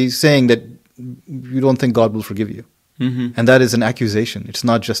literally saying that you don't think God will forgive you. Mm-hmm. And that is an accusation. It's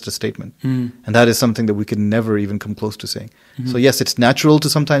not just a statement. Mm-hmm. And that is something that we can never even come close to saying. Mm-hmm. So yes, it's natural to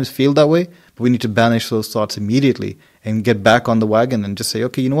sometimes feel that way, but we need to banish those thoughts immediately and get back on the wagon and just say,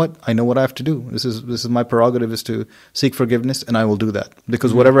 okay, you know what? I know what I have to do. This is my prerogative, is to seek forgiveness, and I will do that.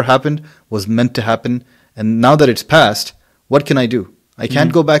 Because whatever happened was meant to happen. And now that it's past, what can I do? I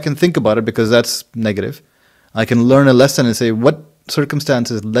can't go back and think about it because that's negative. I can learn a lesson and say, what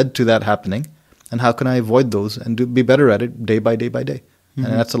circumstances led to that happening? And how can I avoid those and be better at it day by day by day? Mm-hmm.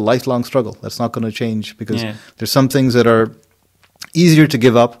 And that's a lifelong struggle. That's not going to change, because there's some things that are easier to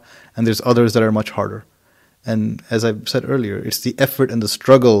give up, and there's others that are much harder. And as I said earlier, it's the effort and the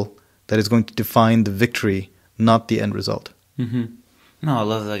struggle that is going to define the victory, not the end result. Mm-hmm. No, I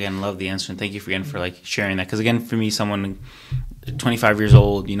love the answer, and thank you for like sharing that. Because again, for me, someone 25 years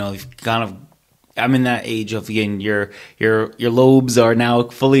old, kind of, I'm in that age of, again, your lobes are now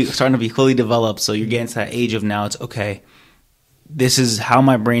starting to be fully developed. So you're getting to that age of now it's okay. This is how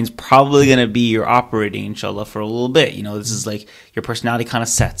my brain's probably going to be you're operating, inshallah, for a little bit. This is like your personality kind of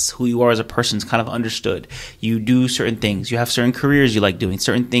sets. Who you are as a person is kind of understood. You do certain things. You have certain careers you like doing,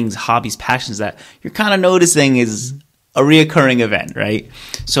 certain things, hobbies, passions that you're kind of noticing is a reoccurring event, right?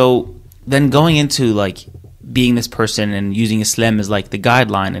 So then going into like being this person and using Islam as like the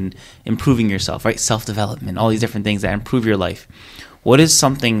guideline and improving yourself, right? Self-development, all these different things that improve your life. What is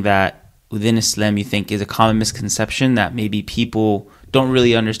something that within Islam you think is a common misconception that maybe people don't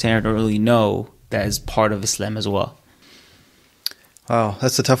really understand or don't really know that is part of Islam as well? Wow,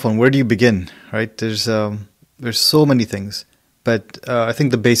 that's a tough one. Where do you begin, right? There's so many things, but I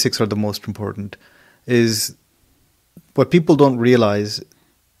think the basics are the most important. Is what people don't realize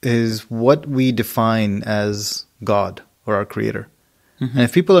is what we define as God or our Creator. Mm-hmm. And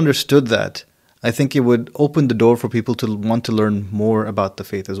if people understood that, I think it would open the door for people to want to learn more about the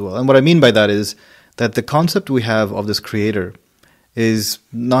faith as well. And what I mean by that is that the concept we have of this Creator is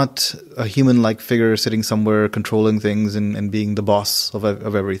not a human-like figure sitting somewhere controlling things and being the boss of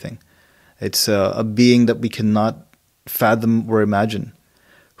everything. It's a being that we cannot fathom or imagine,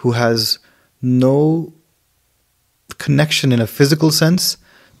 who has no connection in a physical sense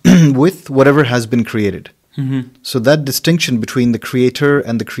with whatever has been created. Mm-hmm. So that distinction between the creator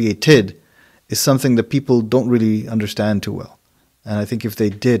and the created is something that people don't really understand too well. And I think if they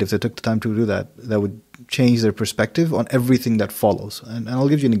took the time to do that, that would change their perspective on everything that follows. And I'll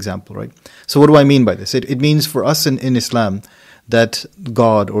give you an example, right? So what do I mean by this? It means for us in Islam that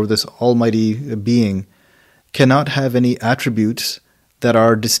God or this almighty being cannot have any attributes that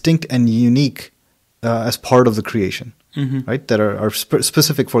are distinct and unique as part of the creation. Mm-hmm. Right, that are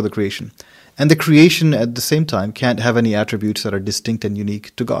specific for the creation. And the creation at the same time can't have any attributes that are distinct and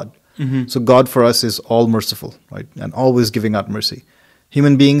unique to God. Mm-hmm. So God for us is all merciful, right, and always giving out mercy.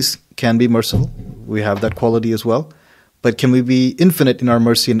 Human beings can be merciful. We have that quality as well. But can we be infinite in our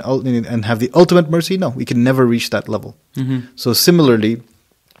mercy and have the ultimate mercy? No, we can never reach that level. Mm-hmm. So similarly,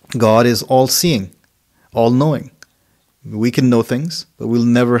 God is all-seeing, all-knowing. We can know things, but we'll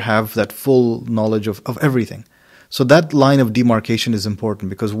never have that full knowledge of everything. So that line of demarcation is important,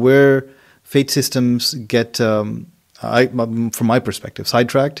 because where faith systems get from my perspective,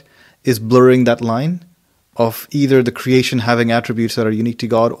 sidetracked, is blurring that line of either the creation having attributes that are unique to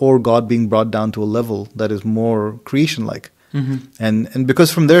God or God being brought down to a level that is more creation-like. And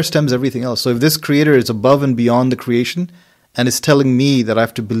because from there stems everything else. So if this creator is above and beyond the creation and is telling me that I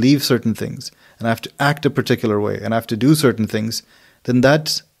have to believe certain things and I have to act a particular way and I have to do certain things, then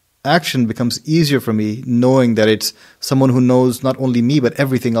that action becomes easier for me knowing that it's someone who knows not only me but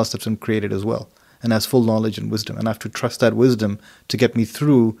everything else that's been created as well and has full knowledge and wisdom. And I have to trust that wisdom to get me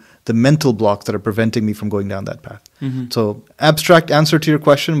through the mental blocks that are preventing me from going down that path. So abstract answer to your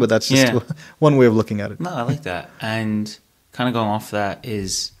question, but that's just one way of looking at it. No, I like that. And kind of going off that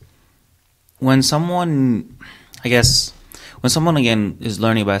is when someone, again is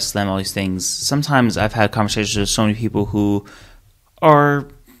learning about Islam, all these things, sometimes I've had conversations with so many people who are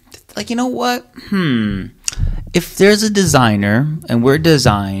like, you know what? If there's a designer and we're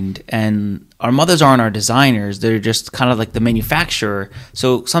designed and our mothers aren't our designers, they're just kind of like the manufacturer.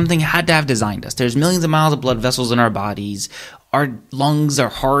 So something had to have designed us. There's millions of miles of blood vessels in our bodies. Our lungs, our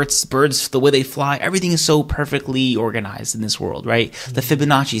hearts, birds, the way they fly, everything is so perfectly organized in this world, right? The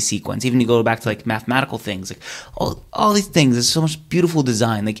Fibonacci sequence, even you go back to like mathematical things, like all these things, there's so much beautiful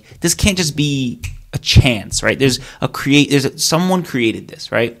design. Like this can't just be a chance, right? Someone created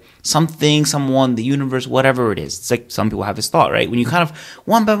this, right? Something, someone, the universe, whatever it is. It's like some people have this thought, right? When you kind of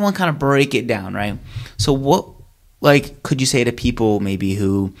one by one kind of break it down, right? So what, like, could you say to people maybe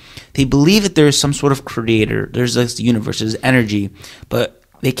who they believe that there's some sort of creator, there's this universe, there's energy, but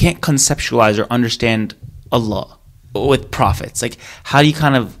they can't conceptualize or understand Allah with prophets? Like, how do you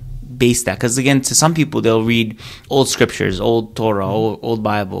kind of base that? Because again, to some people, they'll read old scriptures, old Torah, old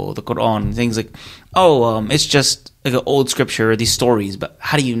Bible, the Quran, things like, it's just like an old scripture or these stories, but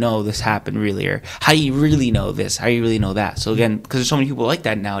how do you know this happened really? Or how do you really know this? How do you really know that? So again, because there's so many people like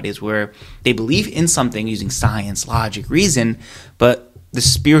that nowadays where they believe in something using science, logic, reason, but the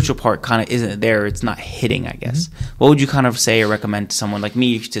spiritual part kind of isn't there. It's not hitting, I guess. What would you kind of say or recommend to someone like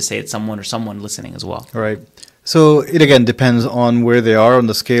me to say to someone or someone listening as well? All right. So it again depends on where they are on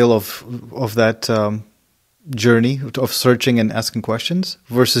the scale of that journey of searching and asking questions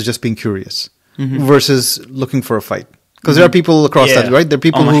versus just being curious versus looking for a fight. Because there are people across that, right? There are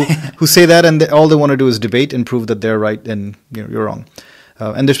people who say that and all they want to do is debate and prove that they're right and you're wrong.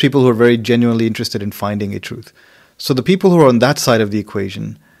 And there's people who are very genuinely interested in finding a truth. So the people who are on that side of the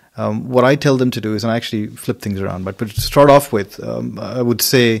equation, what I tell them to do is, and I actually flip things around, but to start off with, I would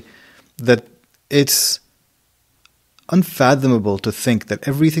say that it's unfathomable to think that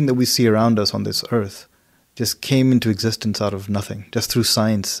everything that we see around us on this earth just came into existence out of nothing, just through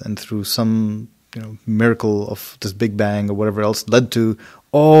science and through some miracle of this Big Bang or whatever else led to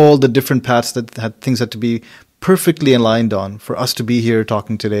all the different paths that things had to be perfectly aligned on for us to be here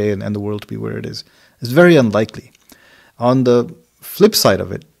talking today and the world to be where it is. It's very unlikely. On the flip side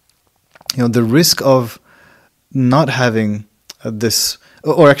of it, the risk of not having this,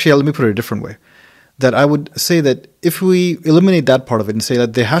 or actually let me put it a different way, that I would say that if we eliminate that part of it and say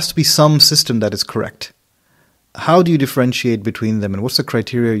that there has to be some system that is correct, how do you differentiate between them and what's the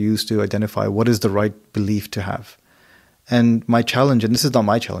criteria used to identify what is the right belief to have? And my challenge, and this is not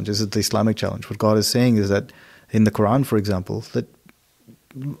my challenge, this is the Islamic challenge, what God is saying is that in the Quran, for example, that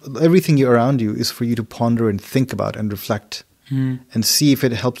everything around you is for you to ponder and think about and reflect and see if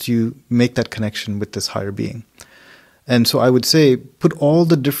it helps you make that connection with this higher being. And so I would say put all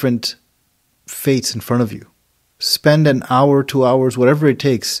the different faiths in front of you. Spend an hour, 2 hours, whatever it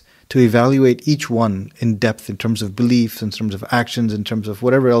takes to evaluate each one in depth in terms of beliefs, in terms of actions, in terms of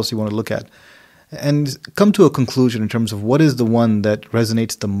whatever else you want to look at. And come to a conclusion in terms of what is the one that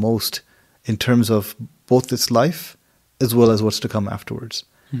resonates the most in terms of both its life as well as what's to come afterwards.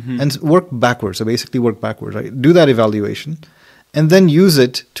 And work backwards. So basically work backwards, right? Do that evaluation and then use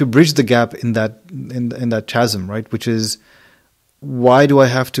it to bridge the gap in that chasm, right? Which is, why do I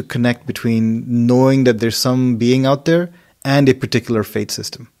have to connect between knowing that there's some being out there and a particular faith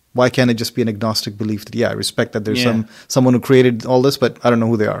system? Why can't it just be an agnostic belief that, I respect that there's someone who created all this, but I don't know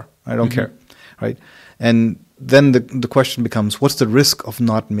who they are. I don't care, right? And then the question becomes, what's the risk of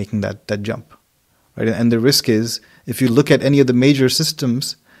not making that jump, right? And the risk is, if you look at any of the major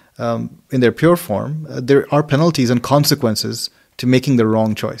systems in their pure form, there are penalties and consequences to making the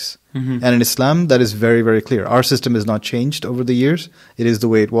wrong choice. And in Islam, that is very, very clear. Our system has not changed over the years. It is the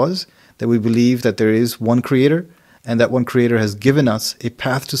way it was, that we believe that there is one creator, and that one creator has given us a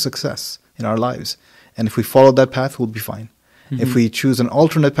path to success in our lives. And if we follow that path, we'll be fine. If we choose an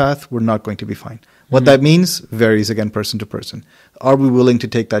alternate path, we're not going to be fine. What that means varies, again, person to person. Are we willing to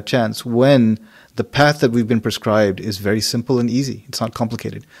take that chance when the path that we've been prescribed is very simple and easy. It's not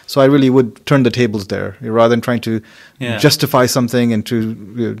complicated. So I really would turn the tables there, rather than trying to justify something and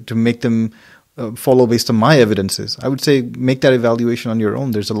to make them follow based on my evidences. I would say make that evaluation on your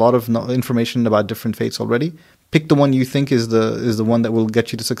own. There's a lot of information about different faiths already. Pick the one you think is the one that will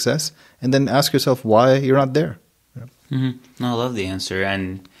get you to success, and then ask yourself why you're not there. No, I love the answer,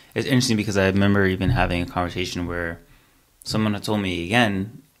 and it's interesting because I remember even having a conversation where someone had told me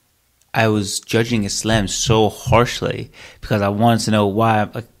again, I was judging Islam so harshly because I wanted to know why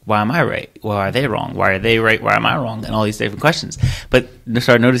am I right? Why are they wrong? Why are they right? Why am I wrong? And all these different questions. But they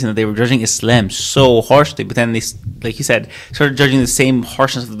started noticing that they were judging Islam so harshly. But then they, like you said, started judging the same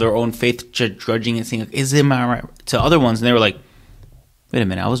harshness of their own faith, judging it, saying, like, is it my right? To other ones. And they were like, wait a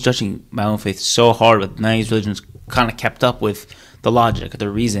minute, I was judging my own faith so hard, but none of these religions kind of kept up with the logic, the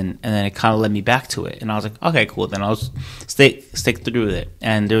reason, and then it kind of led me back to it. And I was like, okay, cool, then I'll stick through with it.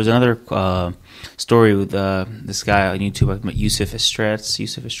 And there was another story with this guy on YouTube, Yusuf Estratz,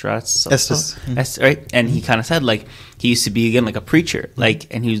 right? And he kind of said, like, he used to be, again, like a preacher, like,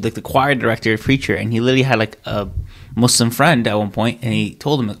 and he was like the choir director, preacher, and he literally had like a Muslim friend at one point, and he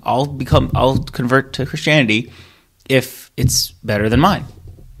told him, like, I'll convert to Christianity if it's better than mine.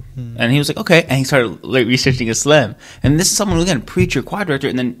 And he was like, okay. And he started like researching Islam. And this is someone who, again, preacher, choir director,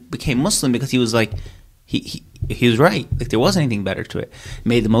 and then became Muslim because he was like, he was right. Like, there wasn't anything better to it. It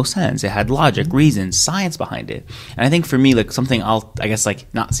made the most sense. It had logic, reason, science behind it. And I think for me, like, something I guess, like,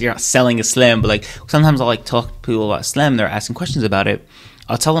 you're not selling Islam, but like sometimes I'll like talk to people about Islam. They're asking questions about it.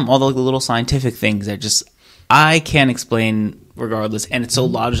 I'll tell them all the little scientific things that just I can't explain regardless, and it's so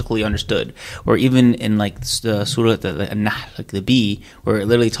logically understood. Or even in like the surah, like the bee, where it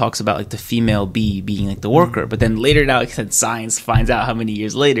literally talks about like the female bee being like the worker, but then later now, like science finds out how many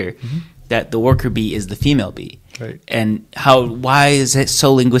years later that the worker bee is the female bee. Right. And why is it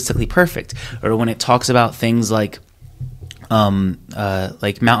so linguistically perfect? Or when it talks about things like mountains are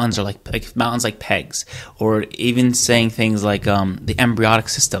like mountains like pegs, or even saying things like the embryonic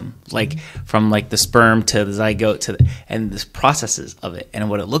system, like from like the sperm to the zygote and the processes of it and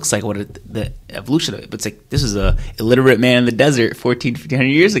what it looks like, the evolution of it. But it's like, this is a illiterate man in the desert 1,500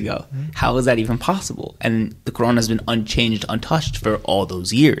 years ago. How is that even possible? And the Quran has been unchanged, untouched for all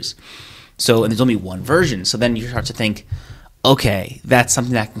those years. So, and there's only one version. So then you start to think, okay, that's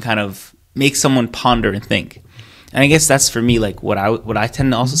something that can kind of make someone ponder and think. And I guess that's for me, like what I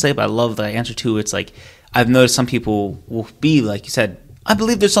tend to also say, but I love the answer too. It's like, I've noticed some people will be like you said, I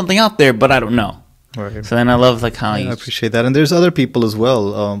believe there's something out there, but I don't know. Right. So then I love like how I appreciate that. And there's other people as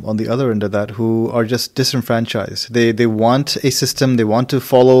well on the other end of that who are just disenfranchised. They want a system, they want to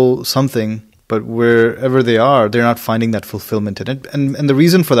follow something, but wherever they are, they're not finding that fulfillment in it. And the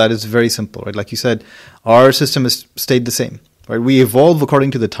reason for that is very simple, right? Like you said, our system has stayed the same, right? We evolve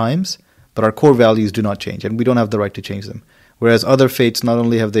according to the times, but our core values do not change, and we don't have the right to change them. Whereas other faiths, not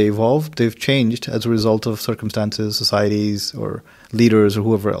only have they evolved, they've changed as a result of circumstances, societies, or leaders, or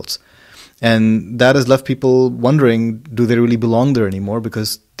whoever else. And that has left people wondering, do they really belong there anymore?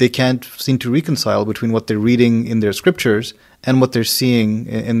 Because they can't seem to reconcile between what they're reading in their scriptures and what they're seeing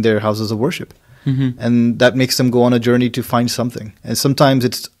in their houses of worship. And that makes them go on a journey to find something. And sometimes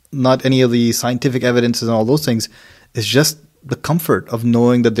it's not any of the scientific evidences and all those things. It's just the comfort of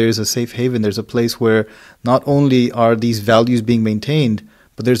knowing that there's a safe haven, there's a place where not only are these values being maintained,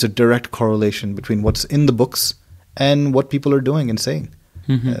 but there's a direct correlation between what's in the books and what people are doing and saying.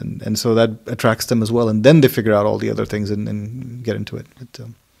 And so that attracts them as well. And then they figure out all the other things and get into it.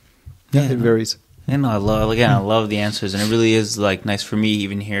 It varies. And I love the answers. And it really is like nice for me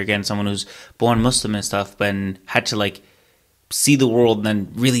even here, again, someone who's born Muslim and stuff, but had to like see the world and then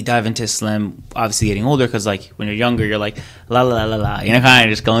really dive into Islam, obviously getting older, because like when you're younger you're like la la la la, you know, kind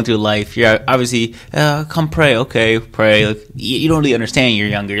of just going through life. You're obviously come pray, okay, pray. Like, you don't really understand. You're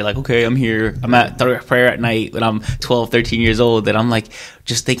younger, you're like, okay, I'm here, I'm at prayer at night when I'm 12, 13 years old, and I'm like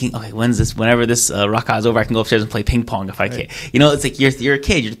just thinking, okay, whenever this rak'ah is over, I can go upstairs and play ping pong if I can. You know, it's like you're a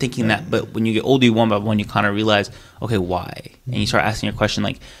kid, you're thinking that, but when you get older, one by one you kind of realize, okay, why? And you start asking your question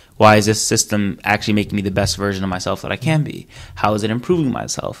like, why is this system actually making me the best version of myself that I can be? How is it improving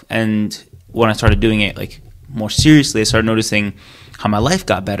myself? And when I started doing it like more seriously, I started noticing how my life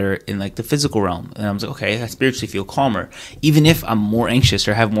got better in like the physical realm. And I was like, okay, I spiritually feel calmer. Even if I'm more anxious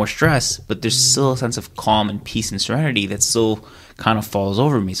or have more stress, but there's still a sense of calm and peace and serenity that still kind of falls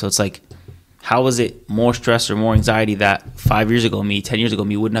over me. So it's like, how is it more stress or more anxiety that 5 years ago me, 10 years ago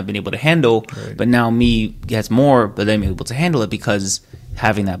me wouldn't have been able to handle, but now me gets more, but then I'm able to handle it because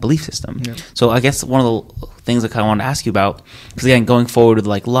having that belief system. So I guess one of the things I kind of want to ask you about, because again, going forward with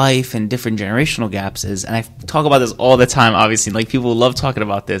like life and different generational gaps is, and I talk about this all the time, obviously, like people love talking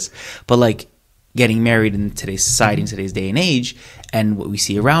about this, but like getting married in today's society, in today's day and age, and what we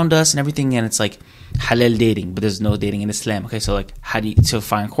see around us and everything. And it's like halal dating, but there's no dating in Islam. Okay, so like how do you to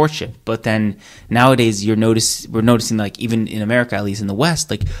find courtship? But then nowadays we're noticing like even in America, at least in the West,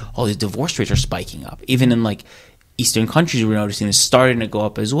 like all these divorce rates are spiking up. Even in like Eastern countries, we're noticing it's starting to go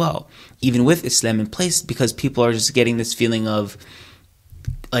up as well, even with Islam in place, because people are just getting this feeling of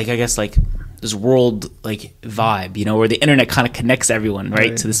like, I guess like this world like vibe, you know, where the internet kind of connects everyone,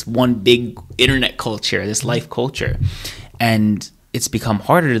 right, to this one big internet culture, this life culture. And it's become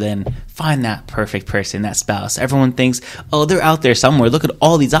harder to then find that perfect person, that spouse. Everyone thinks, oh, they're out there somewhere. Look at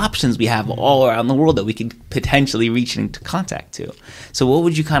all these options we have all around the world that we could potentially reach into contact to. So what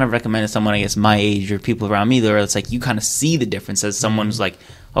would you kind of recommend to someone, I guess, my age or people around me, where it's like you kind of see the difference as someone who's like,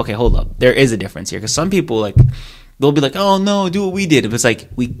 okay, hold up, there is a difference here. Because some people, like, they'll be like, oh, no, do what we did. But it's like,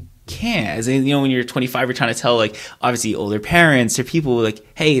 we can't. As in, you know, when you're 25, you're trying to tell, like, obviously older parents or people like,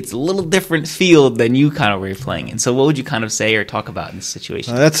 hey, it's a little different field than you kind of were playing in. So what would you kind of say or talk about in this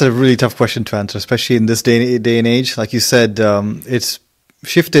situation? That's a really tough question to answer, especially in this day and age. Like you said, it's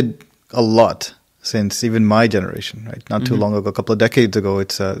shifted a lot since even my generation, right? Not too long ago, a couple of decades ago,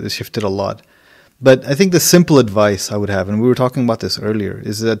 it's shifted a lot. But I think the simple advice I would have, and we were talking about this earlier,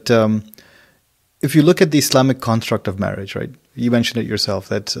 is that if you look at the Islamic construct of marriage, right? You mentioned it yourself,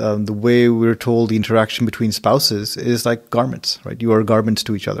 that the way we're told the interaction between spouses is like garments, right? You are garments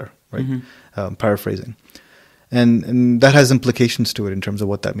to each other, right? Paraphrasing. And that has implications to it in terms of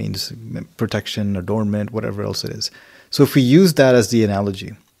what that means, protection, adornment, whatever else it is. So if we use that as the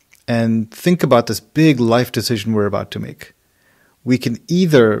analogy and think about this big life decision we're about to make, we can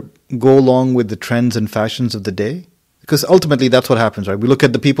either go along with the trends and fashions of the day, because ultimately that's what happens, right? We look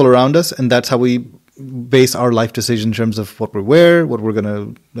at the people around us, and that's how we base our life decision in terms of what we wear, what we're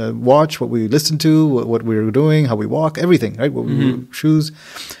going to watch, what we listen to, what we're doing, how we walk, everything, right? What we choose.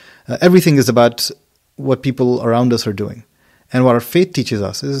 Everything is about what people around us are doing. And what our faith teaches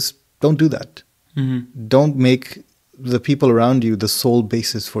us is don't do that. Don't make the people around you the sole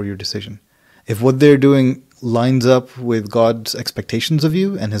basis for your decision. If what they're doing lines up with God's expectations of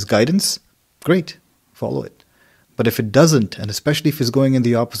you and His guidance, great, follow it. But if it doesn't, and especially if it's going in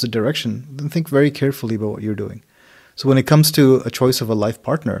the opposite direction, then think very carefully about what you're doing. So when it comes to a choice of a life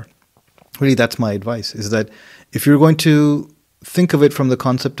partner, really that's my advice, is that if you're going to think of it from the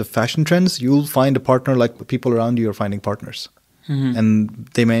concept of fashion trends, you'll find a partner like the people around you are finding partners. And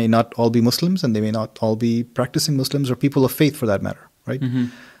they may not all be Muslims, and they may not all be practicing Muslims or people of faith for that matter, right?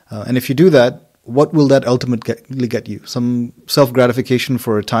 And if you do that, what will that ultimately get you? Some self-gratification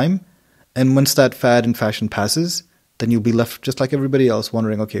for a time. And once that fad and fashion passes, then you'll be left just like everybody else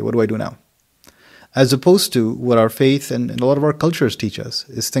wondering, okay, what do I do now? As opposed to what our faith and a lot of our cultures teach us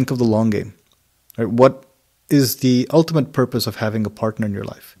is think of the long game. Right? What is the ultimate purpose of having a partner in your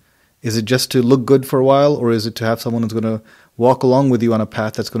life? Is it just to look good for a while, or is it to have someone who's going to walk along with you on a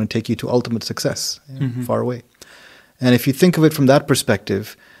path that's going to take you to ultimate success, far away? And if you think of it from that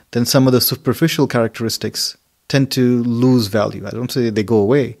perspective, then some of the superficial characteristics tend to lose value. I don't say they go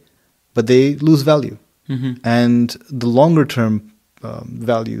away, but they lose value. And the longer term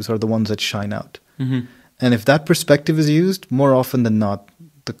values are the ones that shine out. And if that perspective is used, more often than not,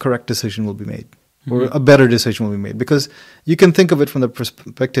 the correct decision will be made, or a better decision will be made. Because you can think of it from the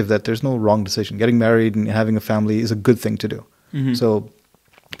perspective that there's no wrong decision. Getting married and having a family is a good thing to do. So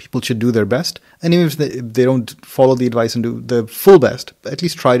people should do their best. And even if they don't follow the advice and do the full best, at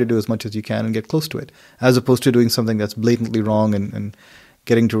least try to do as much as you can and get close to it, as opposed to doing something that's blatantly wrong and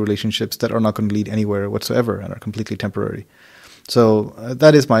getting to relationships that are not going to lead anywhere whatsoever and are completely temporary. So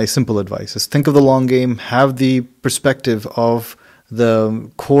that is my simple advice, is think of the long game, have the perspective of the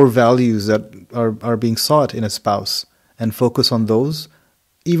core values that are being sought in a spouse, and focus on those,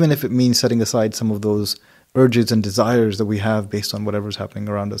 even if it means setting aside some of those urges and desires that we have based on whatever's happening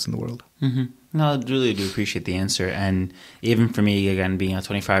around us in the world. No, I really do appreciate the answer. And even for me, again, being a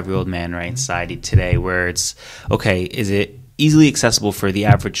 25-year-old man, right, in society today, where it's, okay, is it easily accessible for the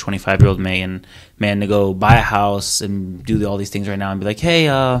average 25-year-old man to go buy a house and do all these things right now and be like, hey,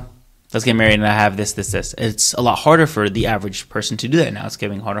 let's get married and I have this. It's a lot harder for the average person to do that now. It's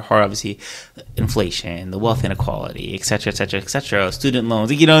getting harder, obviously, inflation, the wealth inequality, et cetera, student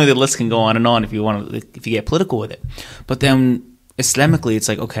loans. You know, the list can go on and on if you get political with it. But then Islamically, it's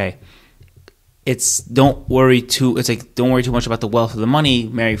like, okay, don't worry too much about the wealth of the money,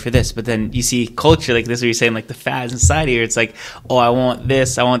 marry for this. But then you see culture like this, where you're saying like the fads in society, where it's like, oh, I want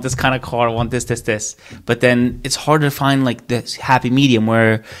this kind of car, I want this. But then it's hard to find like this happy medium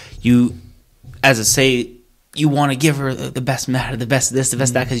where you, as I say, you want to give her the best matter, the best this, the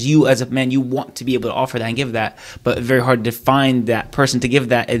best that, because you as a man, you want to be able to offer that and give that, but very hard to find that person to give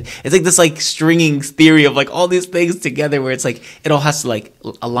that. It's like this like stringing theory of like all these things together where it's like it all has to like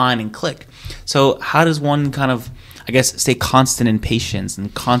align and click. So how does one kind of, I guess, stay constant in patience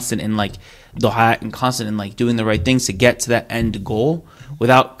and constant in like dua and constant in like doing the right things to get to that end goal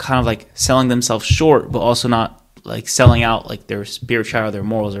without kind of like selling themselves short, but also not like selling out like their spirituality, their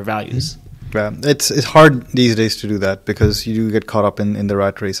morals or values? Yeah, it's hard these days to do that because you do get caught up in the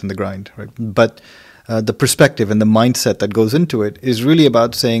rat race and the grind, right? But the perspective and the mindset that goes into it is really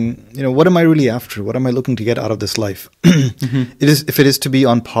about saying, you know, what am I really after? What am I looking to get out of this life? If it is to be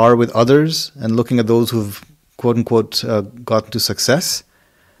on par with others and looking at those who've quote unquote gotten to success,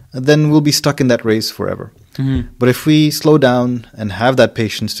 then we'll be stuck in that race forever. But if we slow down and have that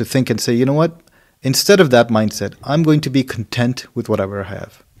patience to think and say, you know what, instead of that mindset, I'm going to be content with whatever I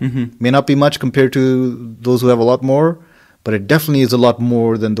have. May not be much compared to those who have a lot more, but it definitely is a lot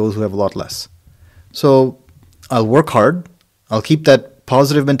more than those who have a lot less. So I'll work hard. I'll keep that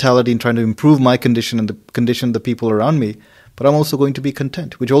positive mentality in trying to improve my condition and the condition of the people around me. But I'm also going to be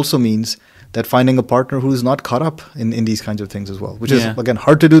content, which also means that finding a partner who's not caught up in these kinds of things as well, which is, again,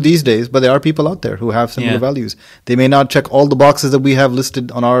 hard to do these days, but there are people out there who have similar values. They may not check all the boxes that we have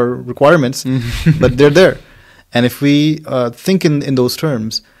listed on our requirements, but they're there. And if we think in those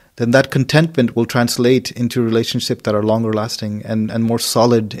terms, then that contentment will translate into relationships that are longer lasting and more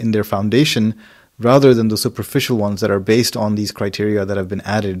solid in their foundation, rather than the superficial ones that are based on these criteria that have been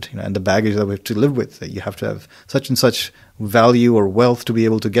added, you know, and the baggage that we have to live with, that you have to have such and such value or wealth to be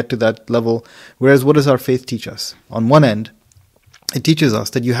able to get to that level. Whereas what does our faith teach us? On one end, it teaches us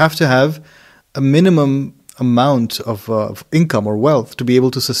that you have to have a minimum amount of income or wealth to be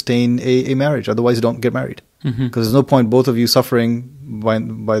able to sustain a marriage. Otherwise, don't get married. Because there's no point both of you suffering by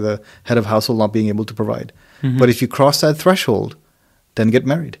the head of household not being able to provide. But if you cross that threshold, then get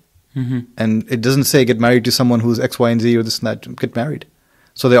married. And it doesn't say get married to someone who's X, Y, and Z or this and that. Get married.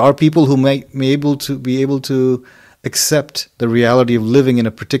 So there are people who may be able to accept the reality of living in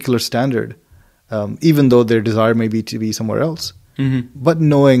a particular standard, even though their desire may be to be somewhere else. But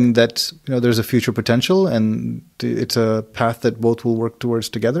knowing that, you know, there's a future potential and it's a path that both will work towards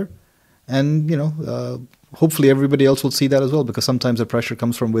together. And, you know, hopefully everybody else will see that as well, because sometimes the pressure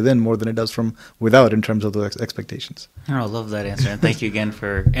comes from within more than it does from without in terms of the expectations. Oh, I love that answer. And thank you again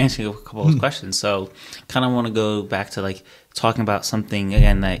for answering a couple of questions. So kind of want to go back to like talking about something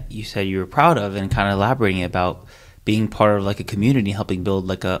again that you said you were proud of and kind of elaborating about being part of like a community, helping build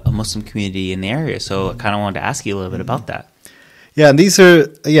like a Muslim community in the area. So I kind of wanted to ask you a little bit about that. Yeah, and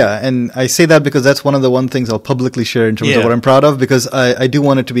and I say that because that's one of the things I'll publicly share in terms of what I'm proud of, because I do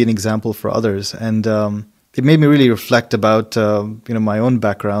want it to be an example for others. And it made me really reflect about, my own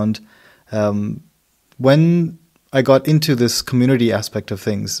background. When I got into this community aspect of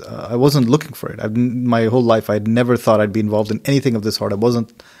things, I wasn't looking for it. My whole life, I'd never thought I'd be involved in anything of this sort. I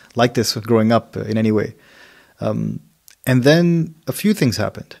wasn't like this growing up in any way. And then a few things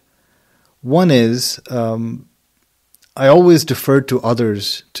happened. One is, I always deferred to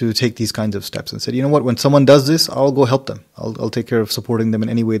others to take these kinds of steps and said, you know what, when someone does this, I'll go help them. I'll take care of supporting them in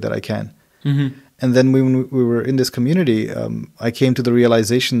any way that I can. And then when we were in this community, I came to the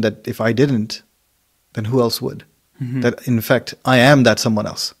realization that if I didn't, then who else would? That in fact, I am that someone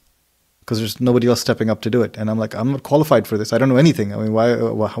else, because there's nobody else stepping up to do it. And I'm like, I'm not qualified for this. I don't know anything. I mean,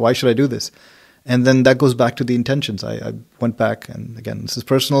 why should I do this? And then that goes back to the intentions. I went back, and again, this is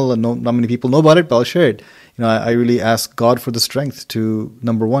personal, and not many people know about it, but I'll share it. You know, I really asked God for the strength to,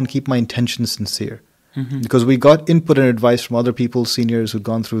 number one, keep my intentions sincere. Because we got input and advice from other people, seniors who'd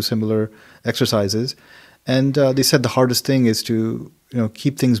gone through similar exercises, and they said the hardest thing is to,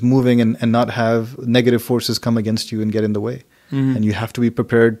 keep things moving and not have negative forces come against you and get in the way. And you have to be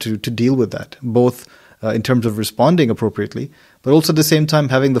prepared to deal with that, both in terms of responding appropriately, but also at the same time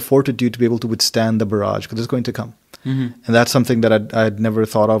having the fortitude to be able to withstand the barrage, because it's going to come. And that's something that I'd never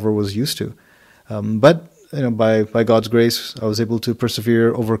thought of or was used to. But by God's grace, I was able to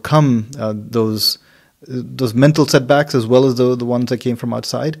persevere, overcome those mental setbacks as well as the ones that came from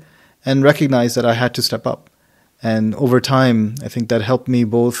outside, and recognize that I had to step up. And over time, I think that helped me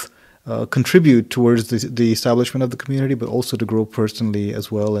both contribute towards the establishment of the community, but also to grow personally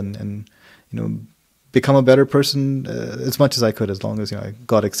as well, and become a better person as much as I could, as long as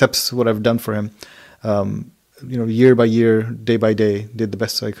God accepts what I've done for Him. Year by year, day by day, did the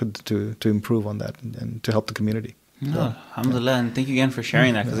best I could to improve on that and to help the community. Alhamdulillah, and thank you again for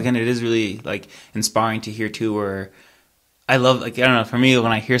sharing that, because again, it is really like inspiring to hear too. Where I love, like, I don't know, for me,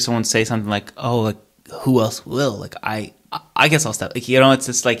 when I hear someone say something like, "Oh, like who else will?" Like I guess I'll step. Like, it's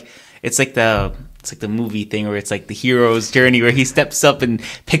just like, it's like the it's like the movie thing where it's like the hero's journey where he steps up and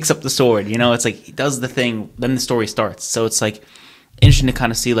picks up the sword. You know, it's like he does the thing, then the story starts. So it's like interesting to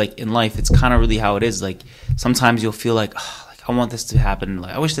kind of see like in life, it's kind of really how it is. Like sometimes you'll feel like, oh, like I want this to happen.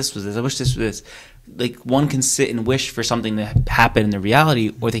 Like I wish this was this. I wish this was this. Like one can sit and wish for something to happen in the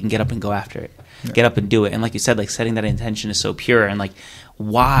reality, or they can get up and go after it, get up and do it. And like you said, like setting that intention is so pure. And like,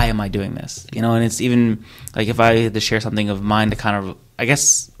 why am I doing this? You know, and it's even like if I had to share something of mine that kind of, I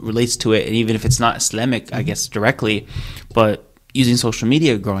guess, relates to it, and even if it's not Islamic, I guess directly, but using social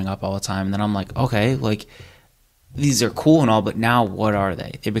media growing up all the time, then I'm like, okay, like these are cool and all, but now what are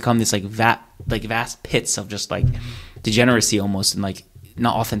they? They become this like vast pits of just like degeneracy almost, and like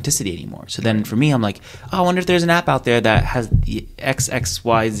not authenticity anymore. So then for me, I'm like, oh, I wonder if there's an app out there that has the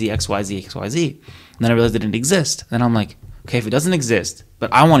XXYZ, XYZ, XYZ. And then I realized it didn't exist. Then I'm like, okay, if it doesn't exist,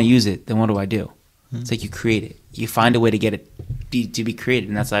 but I want to use it, then what do? It's like you create it. You find a way to get it to be created.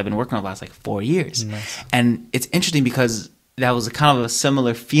 And that's what I've been working on the last like 4 years. Nice. And it's interesting because that was a kind of a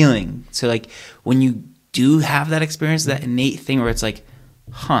similar feeling. So like when you do have that experience, that innate thing where it's like,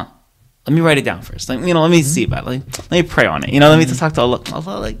 huh, let me write it down first. Like, you know, let me see about it. Like, let me pray on it. You know, let me talk to Allah.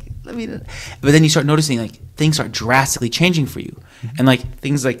 Like, let me. But then you start noticing like things start drastically changing for you, and like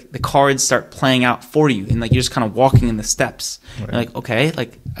things like the cards start playing out for you, and like you're just kind of walking in the steps. Right. You're like, okay,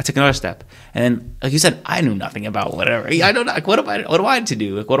 like I took another step, and then like you said, I knew nothing about whatever. I don't know. Like, what do I to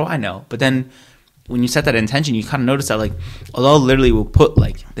do? Like, what do I know? But then when you set that intention, you kind of notice that like Allah literally will put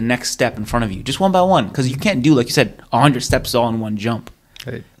like the next step in front of you, just one by one, because you can't do, like you said, 100 steps all in one jump.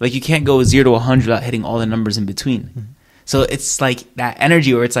 Right. Like you can't go 0 to 100 without hitting all the numbers in between. Mm-hmm. So it's like that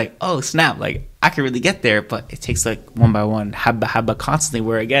energy where it's like, oh snap, like I can really get there, but it takes like one by one, habba constantly.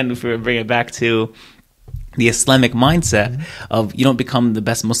 Where again, if we bring it back to the Islamic mindset of you don't become the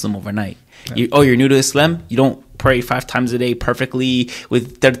best Muslim overnight. Yeah. You're new to Islam. You don't pray 5 times a day perfectly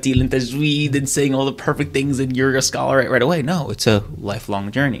with tartil and tajweed and saying all the perfect things and you're a scholar right away. No, it's a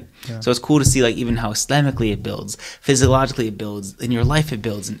lifelong journey. Yeah. So it's cool to see like even how Islamically it builds, physiologically it builds, in your life it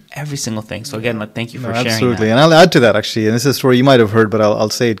builds, in every single thing. So again, like, thank you for sharing absolutely. that. And I'll add to that actually, and this is a story you might have heard, but I'll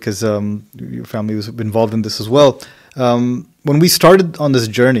say it because your family was involved in this as well. When we started on this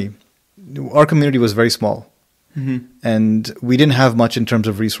journey, our community was very small. Mm-hmm. And we didn't have much in terms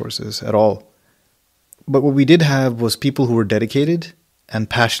of resources at all. But what we did have was people who were dedicated and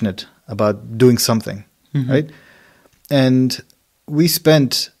passionate about doing something, right? And we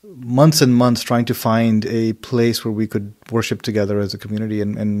spent months and months trying to find a place where we could worship together as a community.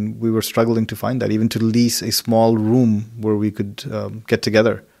 And we were struggling to find that, even to lease a small room where we could get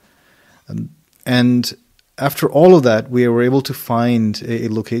together. And after all of that, we were able to find a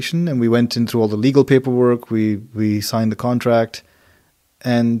location, and we went in through all the legal paperwork. We signed the contract,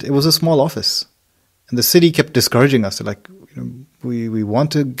 and it was a small office. And the city kept discouraging us. They're like, we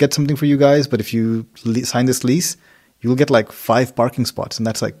want to get something for you guys, but if you sign this lease, you'll get like 5 parking spots. And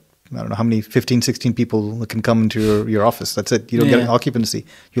that's like, I don't know how many, 15, 16 people can come into your office. That's it. You don't get an occupancy.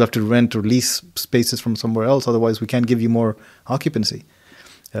 You'll have to rent or lease spaces from somewhere else. Otherwise, we can't give you more occupancy.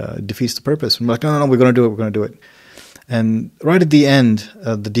 It defeats the purpose. And we're like, no, we're going to do it. And right at the end,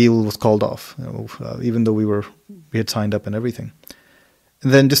 the deal was called off, even though we had signed up and everything.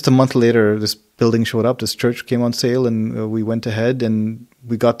 And then just a month later, this building showed up, this church came on sale, and we went ahead and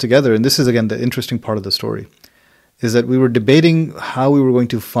we got together. And this is, again, the interesting part of the story, is that we were debating how we were going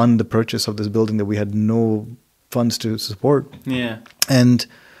to fund the purchase of this building that we had no funds to support. Yeah. And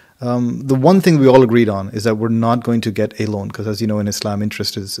the one thing we all agreed on is that we're not going to get a loan, because as you know, in Islam,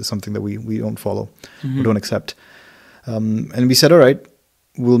 interest is something that we don't follow, we don't accept. And we said, all right,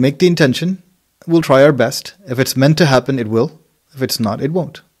 we'll make the intention, we'll try our best. If it's meant to happen, it will. If it's not, it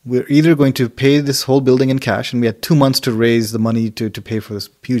won't. We're either going to pay this whole building in cash, and we had 2 months to raise the money to pay for this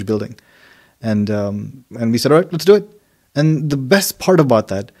huge building. And we said, all right, let's do it. And the best part about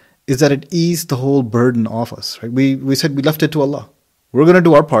that is that it eased the whole burden off us. Right? We said we left it to Allah. We're going to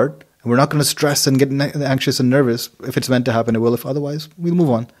do our part, and we're not going to stress and get anxious and nervous. If it's meant to happen, it will. If otherwise, we'll move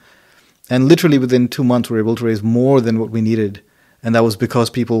on. And literally within 2 months, we were able to raise more than what we needed. And that was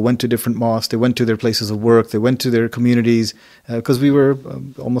because people went to different mosques, they went to their places of work, they went to their communities, because we were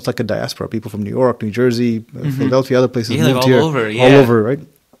almost like a diaspora. People from New York, New Jersey, Philadelphia, other places moved like here. All over, right?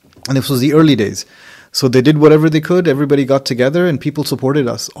 And this was the early days. So they did whatever they could. Everybody got together, and people supported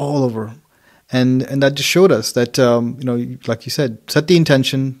us all over. And that just showed us that, like you said, set the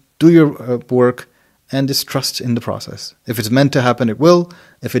intention, do your work, and just trust in the process. If it's meant to happen, it will.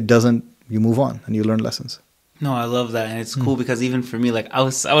 If it doesn't, you move on and you learn lessons. No, I love that. And it's cool because even for me, like I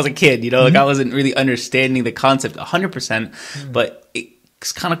was a kid, like I wasn't really understanding the concept 100%, but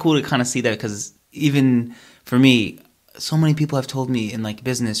it's kind of cool to kind of see that, because even for me, so many people have told me in like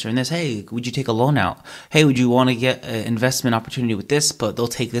business or in this, hey, would you take a loan out? Hey, would you want to get an investment opportunity with this, but they'll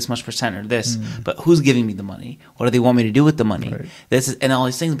take this much percent or this, but who's giving me the money? What do they want me to do with the money? Right. This is, and all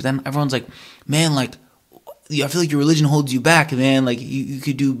these things. But then everyone's like, man, like, I feel like your religion holds you back, man. Like you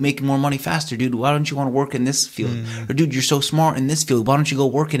could make more money faster, dude. Why don't you want to work in this field? Or dude, you're so smart in this field. Why don't you go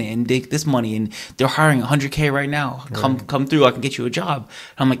work in it and take this money? And they're hiring 100K right now. Come through. I can get you a job.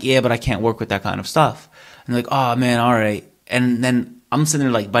 And I'm like, yeah, but I can't work with that kind of stuff. And they're like, oh man, all right. And then I'm sitting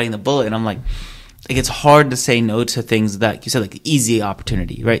there like biting the bullet, and I'm like it's hard to say no to things that, like you said, like the easy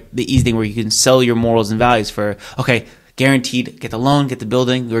opportunity, right? The easy thing where you can sell your morals and values for, okay, guaranteed, get the loan, get the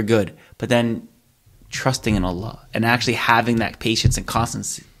building, we're good. But then trusting in Allah and actually having that patience and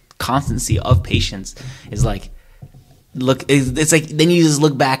constancy of patience is like, it's like, then you just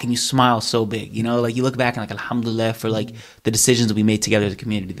look back and you smile so big, you know, like you look back and like, alhamdulillah for like the decisions that we made together as a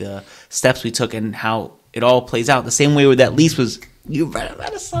community, the steps we took, and how it all plays out the same way where that lease was, you read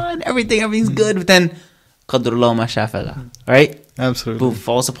a sign, everything's good, but then qadrullah ma sha fa'ala, right? Absolutely. Boom,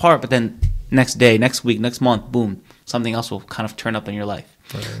 falls apart, but then next day, next week, next month, boom, something else will kind of turn up in your life.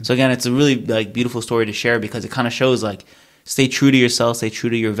 Right. So again, it's a really like beautiful story to share, because it kind of shows like, stay true to yourself, stay true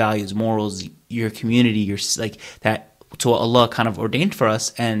to your values, morals, your community, your like that, to what Allah kind of ordained for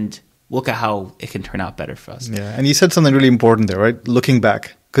us, and look at how it can turn out better for us. Yeah, and you said something really important there, right? Looking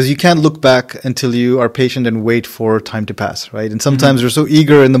back. Because you can't look back until you are patient and wait for time to pass, right? And sometimes you're so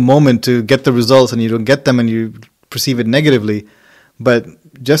eager in the moment to get the results and you don't get them and you perceive it negatively. But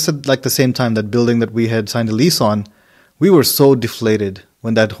just at like the same time, that building that we had signed a lease on, we were so deflated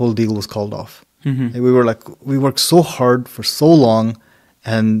when that whole deal was called off. And we were like, we worked so hard for so long,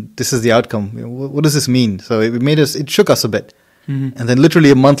 and this is the outcome. You know, what does this mean? So it shook us a bit. And then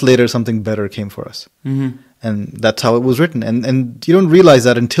literally a month later, something better came for us. And that's how it was written. And you don't realize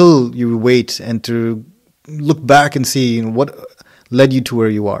that until you wait and to look back and see, you know, what led you to where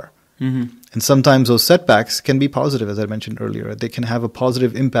you are. And sometimes those setbacks can be positive, as I mentioned earlier. They can have a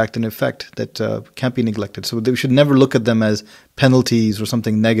positive impact and effect that can't be neglected. So we should never look at them as penalties or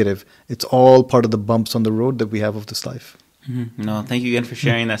something negative. It's all part of the bumps on the road that we have of this life. No, thank you again for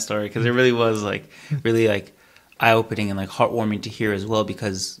sharing that story, because it really was like really like eye-opening and like heartwarming to hear as well,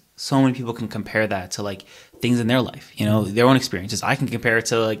 because so many people can compare that to like things in their life, you know, their own experiences. I can compare it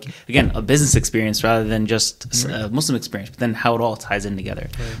to like, again, a business experience rather than just a Muslim experience, but then how it all ties in together.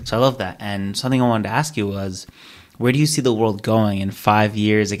 So I love that. And something I wanted to ask you was, where do you see the world going in 5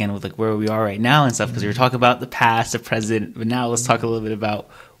 years, again, with like where we are right now and stuff? Because we were talking about the past, the present, but now let's talk a little bit about,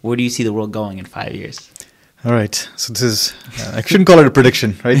 where do you see the world going in 5 years? All right. So this is, I shouldn't call it a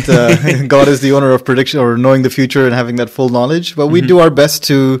prediction, right? God is the owner of prediction, or knowing the future and having that full knowledge. But we do our best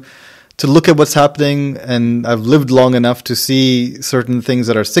to look at what's happening. And I've lived long enough to see certain things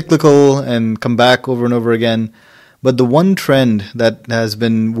that are cyclical and come back over and over again. But the one trend that has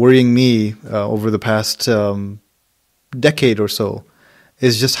been worrying me over the past decade or so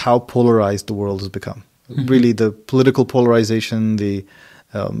is just how polarized the world has become. Really, the political polarization, the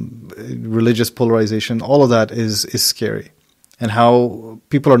religious polarization, all of that is scary, and how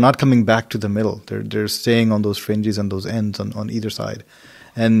people are not coming back to the middle. They're staying on those fringes and those ends on either side,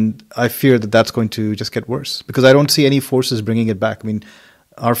 and I fear that that's going to just get worse, because I don't see any forces bringing it back. I mean,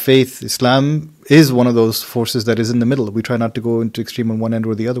 our faith, Islam, is one of those forces that is in the middle. We try not to go into extreme on one end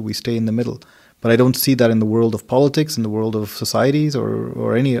or the other. We stay in the middle. But I don't see that in the world of politics, in the world of societies,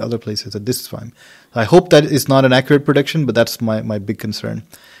 or any other places at this time. I hope that is not an accurate prediction, but that's my big concern.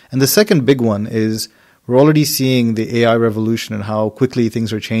 And the second big one is, we're already seeing the AI revolution and how quickly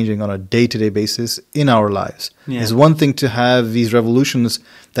things are changing on a day-to-day basis in our lives. Yeah. It's one thing to have these revolutions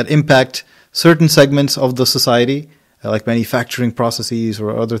that impact certain segments of the society, like manufacturing processes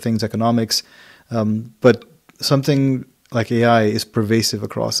or other things, economics, but something like AI is pervasive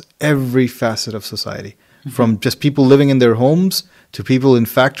across every facet of society, from just people living in their homes to people in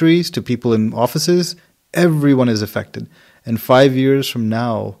factories to people in offices. Everyone is affected. And 5 years from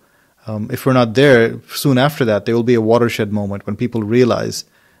now, if we're not there, soon after that, there will be a watershed moment when people realize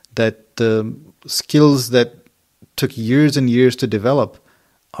that the skills that took years and years to develop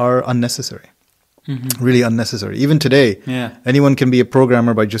are unnecessary. Really unnecessary. Even today, anyone can be a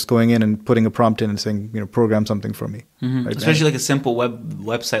programmer by just going in and putting a prompt in and saying, you know, program something for me. Right? Especially like a simple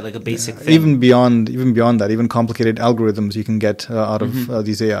website, like a basic thing. Even beyond that, even complicated algorithms you can get out of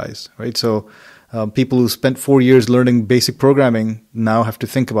these AIs, right? So people who spent 4 years learning basic programming now have to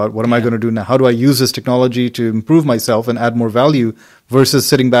think about, what am I going to do now? How do I use this technology to improve myself and add more value, versus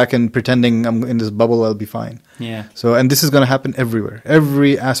sitting back and pretending I'm in this bubble, I'll be fine. Yeah. So, and this is going to happen everywhere.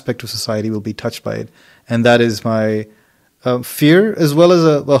 Every aspect of society will be touched by it. And that is my fear, as well as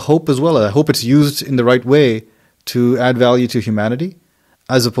a hope as well. I hope it's used in the right way to add value to humanity,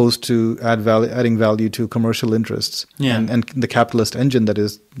 as opposed to adding value to commercial interests and the capitalist engine that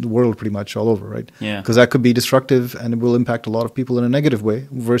is the world pretty much all over, right? Yeah. Because that could be destructive and it will impact a lot of people in a negative way,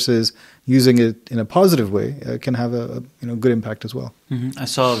 versus using it in a positive way can have a good impact as well. Mm-hmm. I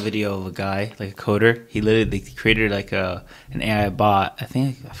saw a video of a guy, like a coder. He literally created like an AI bot.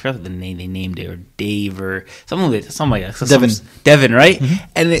 I forgot the name they named it, or Dave or something like that. So Devin, right? Mm-hmm.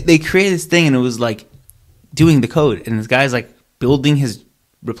 And they created this thing, and it was like doing the code, and this guy's like building his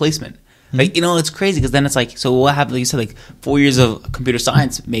replacement. Like, it's crazy, because then it's like, so what happened? Like you said, like 4 years of computer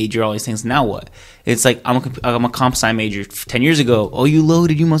science major, all these things. Now what? It's like, I'm a comp sci major 10 years ago. Oh, you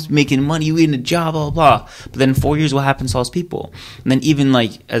loaded, you must be making money, you in a job, blah, blah, blah. But then 4 years, what happens to all those people? And then even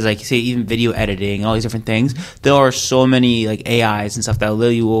like, as I say, even video editing and all these different things, there are so many like AIs and stuff that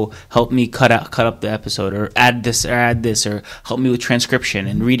literally will help me cut up the episode, or add this, or help me with transcription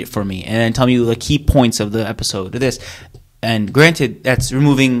and read it for me, and then tell me the key points of the episode, or this. And granted, that's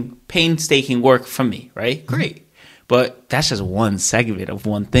removing painstaking work from me, right? Great. But that's just one segment of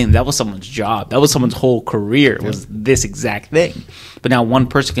one thing. That was someone's job. That was someone's whole career, was this exact thing. But now one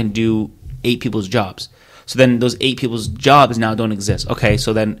person can do 8 people's jobs. So then those 8 people's jobs now don't exist. Okay,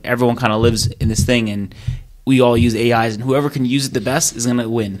 so then everyone kind of lives in this thing, and we all use AIs, and whoever can use it the best is going to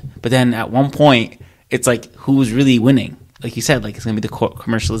win. But then at one point, it's like, who's really winning? Like you said, like it's going to be the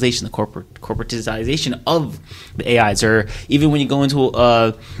commercialization, the corporatization of the AIs. Or even when you go into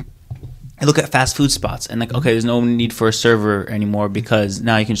I look at fast food spots, and like, okay, there's no need for a server anymore, because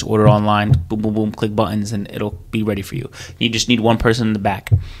now you can just order online, boom, boom, boom, click buttons, and it'll be ready for you. You just need one person in the back.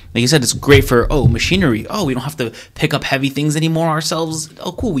 Like you said, it's great for, machinery. Oh, we don't have to pick up heavy things anymore ourselves.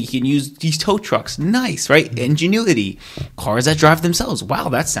 Oh, cool, we can use these tow trucks. Nice, right? Ingenuity. Cars that drive themselves. Wow,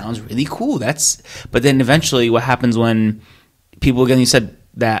 that sounds really cool. But then eventually what happens when people, again, you said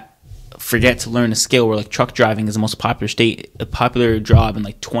that forget to learn a skill, where like truck driving is the most popular job in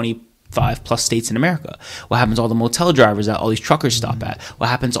like 25 plus states in America. What happens to all the motel drivers that all these truckers stop at? What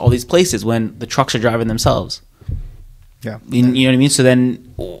happens to all these places when the trucks are driving themselves? Yeah. You know what I mean? So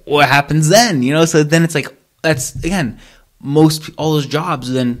then what happens then? So then it's like, that's, again, all those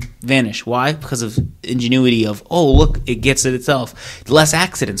jobs then vanish. Why? Because of ingenuity of, oh, look, it gets it itself. Less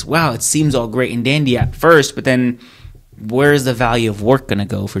accidents. Wow, it seems all great and dandy at first, but then where is the value of work going to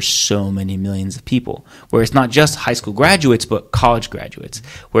go for so many millions of people? Where it's not just high school graduates, but college graduates,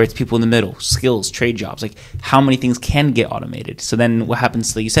 where it's people in the middle, skills, trade jobs. Like, how many things can get automated? So then what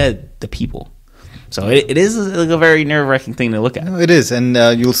happens, like you said, the people. So it is like a very nerve-wracking thing to look at. It is, and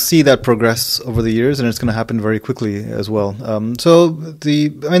you'll see that progress over the years, and it's going to happen very quickly as well.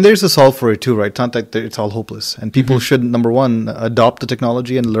 There's a solve for it too, right? It's not like it's all hopeless, and people should, number one, adopt the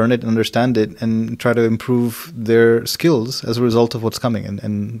technology and learn it and understand it, and try to improve their skills as a result of what's coming,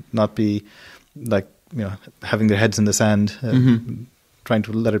 and not be like having their heads in the sand, trying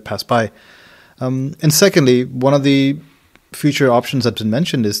to let it pass by. And secondly, one of the future options that's been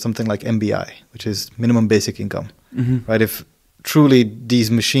mentioned is something like MBI, which is minimum basic income, right? If truly these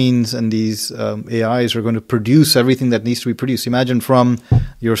machines and these AIs are going to produce everything that needs to be produced, imagine from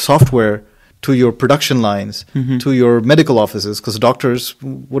your software to your production lines to your medical offices, because doctors,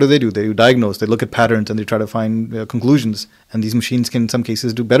 what do? They diagnose, they look at patterns, and they try to find conclusions, and these machines can in some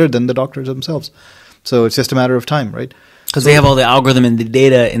cases do better than the doctors themselves. So it's just a matter of time, right? Because they have all the algorithm and the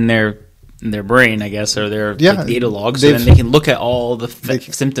data in their brain, I guess, or their data logs, so then they can look at all the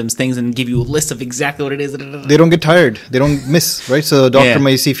symptoms, things, and give you a list of exactly what it is. They don't get tired. They don't miss, right? So a doctor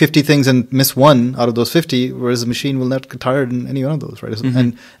may see 50 things and miss one out of those 50, whereas the machine will not get tired in any one of those, right?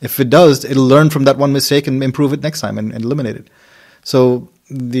 And if it does, it'll learn from that one mistake and improve it next time and eliminate it. So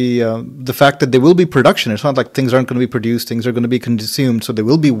the fact that there will be production, it's not like things aren't going to be produced, things are going to be consumed, so there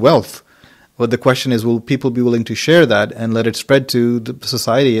will be wealth. But the question is, will people be willing to share that and let it spread to the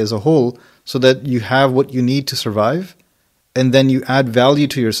society as a whole, so that you have what you need to survive, and then you add value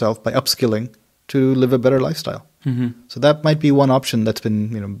to yourself by upskilling to live a better lifestyle? So that might be one option that's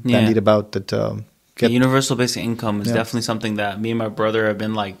been bandied about. Universal basic income is definitely something that me and my brother have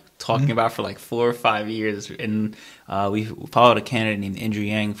been like talking about for like 4 or 5 years, and we followed a candidate named Andrew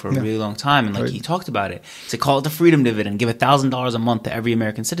Yang for a really long time, and he talked about it. So call it the freedom dividend, give $1,000 a month to every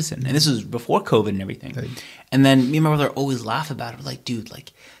American citizen, and this was before COVID and everything. And then me and my brother always laugh about it. We're like, dude,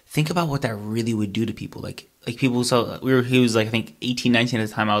 like, think about what that really would do to people. Like people. So he was like, I think 18, 19 at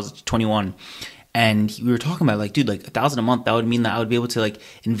the time. I was 21. And we were talking about, like, dude, like $1,000 a month, that would mean that I would be able to like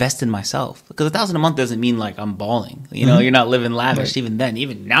invest in myself. Because $1,000 a month doesn't mean like I'm balling. You're not living lavish even then.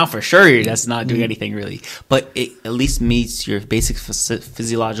 Even now, for sure, that's not doing anything really. But it at least meets your basic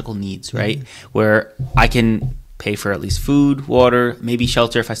physiological needs, right? Where I can pay for at least food, water, maybe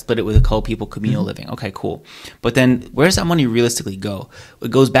shelter if I split it with a co-people, communal living. Okay, cool. But then where does that money realistically go?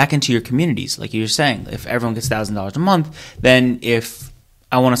 It goes back into your communities. Like you're saying, if everyone gets $1,000 a month, then if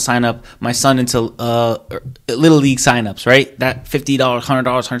I want to sign up my son into Little League signups, right? That $50, $100,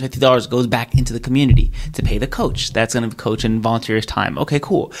 $150 goes back into the community to pay the coach. That's going to coach and volunteer his time. Okay,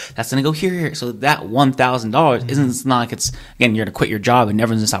 cool. That's going to go here. So that $1,000 it's not like it's, again, you're going to quit your job and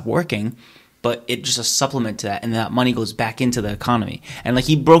everyone's going to stop working, but it's just a supplement to that. And that money goes back into the economy. And like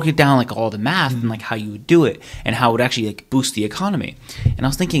he broke it down, like all the math and like how you would do it and how it would actually like boost the economy. And I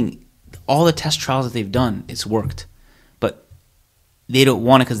was thinking all the test trials that they've done, it's worked. They don't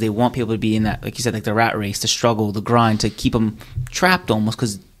want it because they want people to be in that, like you said, like the rat race, the struggle, the grind, to keep them trapped almost,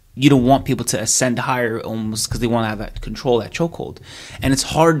 because you don't want people to ascend higher almost because they want to have that control, that chokehold. And it's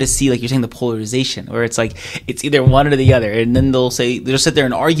hard to see, like you're saying, the polarization where it's like it's either one or the other. And then they'll sit there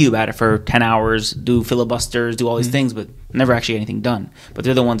and argue about it for 10 hours, do filibusters, do all these things, but never actually get anything done. But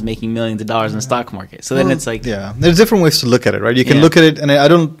they're the ones making millions of dollars in the stock market. So then it's like... Yeah, there's different ways to look at it, right? You can look at it, and I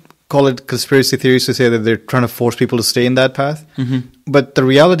don't call it conspiracy theories to say that they're trying to force people to stay in that path. But the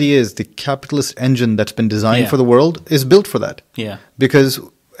reality is the capitalist engine that's been designed for the world is built for that. Yeah. Because,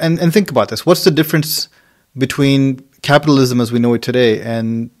 and think about this, what's the difference between capitalism as we know it today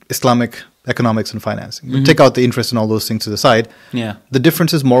and Islamic economics and financing? Take out the interest and all those things to the side. Yeah. The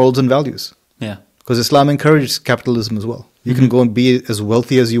difference is morals and values. Yeah. Because Islam encourages capitalism as well. You can go and be as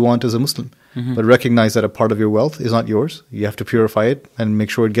wealthy as you want as a Muslim, but recognize that a part of your wealth is not yours. You have to purify it and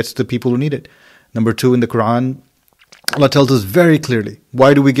make sure it gets to the people who need it. Number 2, in the Quran, Allah tells us very clearly,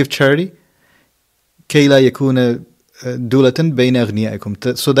 why do we give charity? كَيْ لَا يَكُونَ دُولَةً بَيْنَ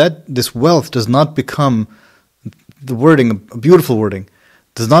أَغْنِيَائِكُمْ. So that this wealth does not become, the wording, a beautiful wording,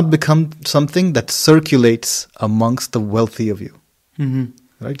 does not become something that circulates amongst the wealthy of you.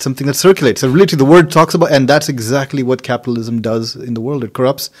 Right? Something that circulates. So really the word talks about, and that's exactly what capitalism does in the world. It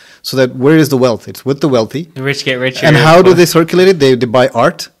corrupts so that where is the wealth? It's with the wealthy. The rich get richer. And how do they circulate it? They buy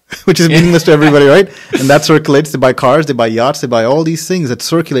art, which is meaningless to everybody, right? And that circulates. They buy cars, they buy yachts, they buy all these things that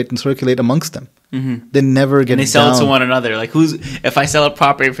circulate amongst them. They never get and they sell it to one another. Like if I sell a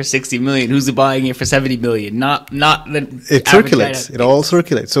property for 60 million, who's buying it for 70 million? Not the it circulates. It all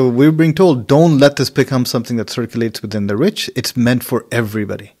circulates. So we're being told, don't let this become something that circulates within the rich. It's meant for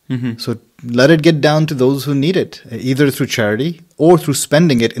everybody. So let it get down to those who need it, either through charity or through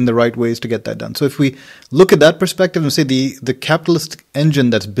spending it in the right ways to get that done. So if we look at that perspective and say the capitalist engine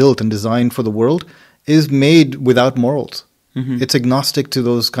that's built and designed for the world is made without morals. It's agnostic to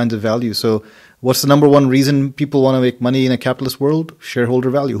those kinds of values. So what's the number one reason people want to make money in a capitalist world? Shareholder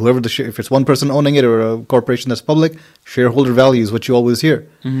value. If it's one person owning it or a corporation that's public, shareholder value is what you always hear.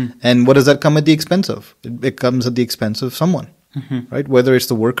 And what does that come at the expense of? It comes at the expense of someone, right? Whether it's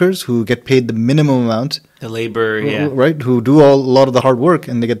the workers who get paid the minimum amount, the labor, right, who do a lot of the hard work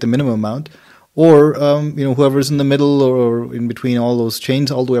and they get the minimum amount, or whoever's in the middle or in between all those chains,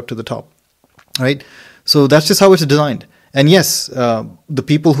 all the way up to the top, right? So that's just how it's designed. And yes, the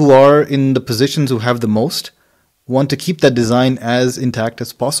people who are in the positions who have the most want to keep that design as intact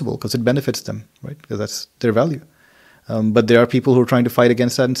as possible because it benefits them, right? Because that's their value. But there are people who are trying to fight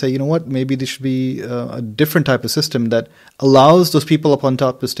against that and say, you know what, maybe there should be a different type of system that allows those people up on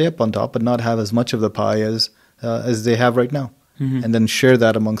top to stay up on top but not have as much of the pie as they have right now. And then share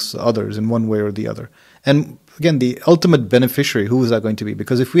that amongst others in one way or the other. And again, the ultimate beneficiary, who is that going to be?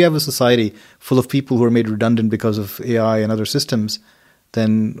 Because if we have a society full of people who are made redundant because of AI and other systems,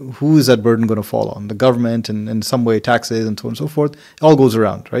 then who is that burden going to fall on? The government and in some way taxes and so on and so forth. It all goes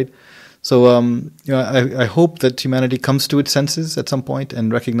around, right? So I hope that humanity comes to its senses at some point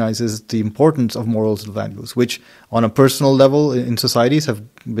and recognizes the importance of morals and values, which on a personal level in societies have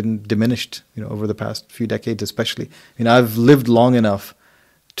been diminished, over the past few decades especially. I've lived long enough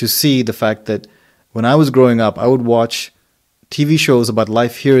to see the fact that when I was growing up, I would watch TV shows about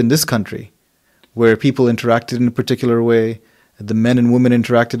life here in this country where people interacted in a particular way, the men and women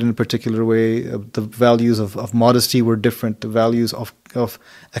interacted in a particular way, the values of modesty were different, the values of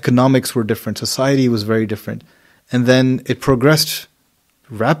economics were different, society was very different. And then it progressed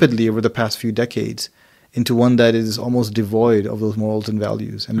rapidly over the past few decades into one that is almost devoid of those morals and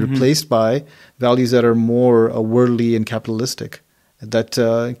values and replaced by values that are more worldly and capitalistic, that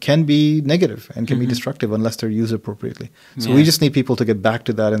can be negative and can be destructive unless they're used appropriately. So we just need people to get back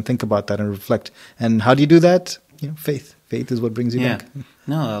to that and think about that and reflect. And how do you do that? Faith. Faith is what brings you back.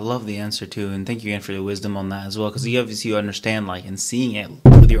 No, I love the answer too, and thank you again for the wisdom on that as well. Because you understand, like, and seeing it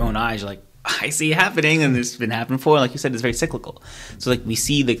with your own eyes, you're like, I see it happening, and it's been happening before. Like you said, it's very cyclical. So like we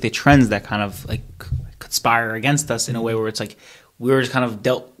see like the trends that kind of like conspire against us in a way where it's like we were just kind of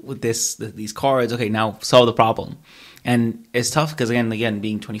dealt with these cards. Okay, now solve the problem. And it's tough because again,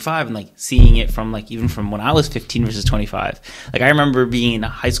 being 25 and like seeing it from like even from when I was 15 versus 25. Like I remember being in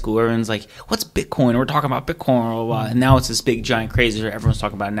high school, everyone's like, "What's Bitcoin?" We're talking about Bitcoin, blah, blah, blah. And now it's this big giant crazy. Everyone's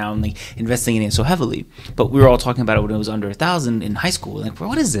talking about it now and like investing in it so heavily. But we were all talking about it when it was under 1,000 in high school. Like,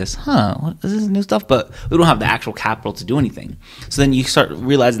 what is this? What is this new stuff? But we don't have the actual capital to do anything. So then you start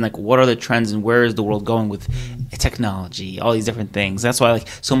realizing like what are the trends and where is the world going with technology, all these different things. That's why like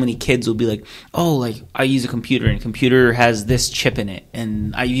so many kids will be like, "Oh, like I use a computer and computer has this chip in it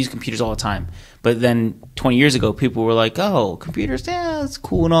and I use computers all the time." But then 20 years ago people were like, "Oh, computers, yeah, it's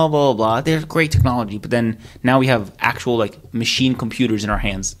cool and all, blah, blah, blah. They're great technology." But then now we have actual like machine computers in our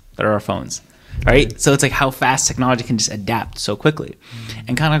hands that are our phones, right? So it's like how fast technology can just adapt so quickly.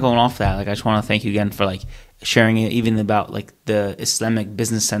 And kind of going off that, like I just want to thank you again for like sharing it even about like the Islamic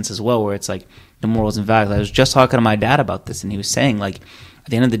business sense as well, where it's like the morals and values. I was just talking to my dad about this and he was saying like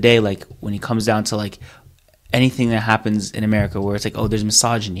at the end of the day, like when it comes down to like anything that happens in America where it's like, oh, there's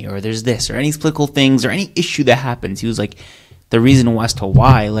misogyny or there's this or any political things or any issue that happens, he was like, the reason as to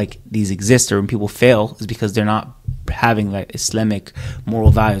why like these exist or when people fail is because they're not having like Islamic moral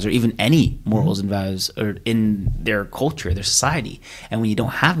values or even any morals and values or in their culture, their society. And when you don't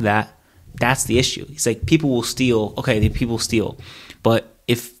have that, that's the issue. It's like people will steal. Okay, people steal. But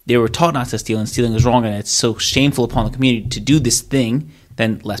if they were taught not to steal and stealing is wrong and it's so shameful upon the community to do this thing,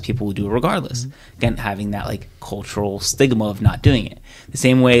 then less people will do it regardless. Again, having that like cultural stigma of not doing it. The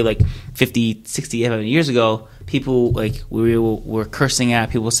same way like 50, 60, 70 years ago, people like we were cursing at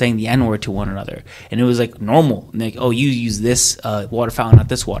people saying the N-word to one another. And it was like normal. And like, oh, you use this water fountain, not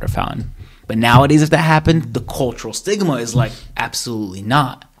this water fountain. But nowadays, if that happened, the cultural stigma is like, absolutely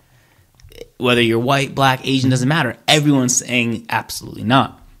not. Whether you're white, black, Asian, doesn't matter. Everyone's saying absolutely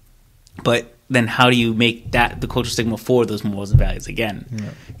not. But then how do you make that the cultural stigma for those morals and values again? Yeah.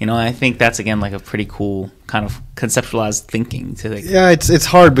 You know, I think that's again like a pretty cool kind of conceptualized thinking to like, yeah, it's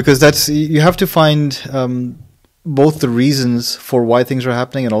hard because that's you have to find both the reasons for why things are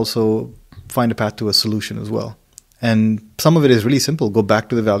happening and also find a path to a solution as well. And some of it is really simple. Go back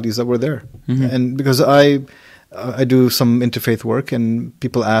to the values that were there. And because I do some interfaith work, and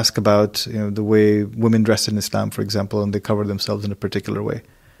people ask about the way women dress in Islam, for example, and they cover themselves in a particular way.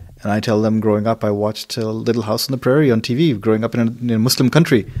 And I tell them, growing up, I watched Little House on the Prairie on TV, growing up in a Muslim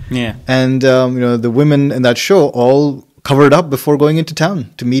country. Yeah. And the women in that show all covered up before going into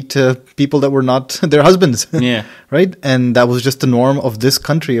town to meet people that were not their husbands. Yeah. Right? And that was just the norm of this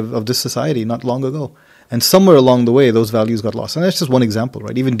country, of this society, not long ago. And somewhere along the way, those values got lost. And that's just one example,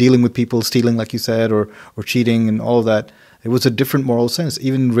 right? Even dealing with people stealing, like you said, or cheating and all of that, it was a different moral sense.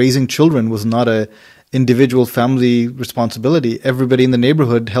 Even raising children was not a individual family responsibility. Everybody in the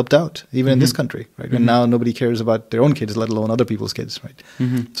neighborhood helped out, even in this country, right? And now nobody cares about their own kids, let alone other people's kids, right?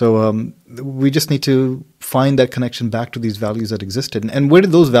 So we just need to find that connection back to these values that existed. And where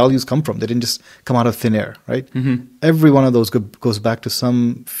did those values come from? They didn't just come out of thin air, right? Every one of those goes back to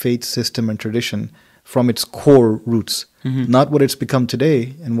some faith system and tradition from its core roots, not what it's become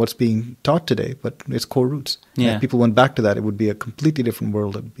today and what's being taught today, but its core roots. Yeah. If people went back to that, it would be a completely different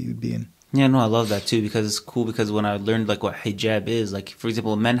world that we'd be in. Yeah, no, I love that too, because it's cool. Because when I learned like what hijab is, like for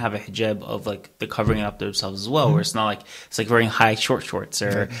example, men have a hijab of like the covering up themselves as well, where it's not like it's like wearing high short shorts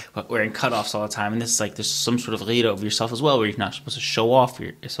or wearing cutoffs all the time. And this is like there's some sort of ghira over yourself as well, where you're not supposed to show off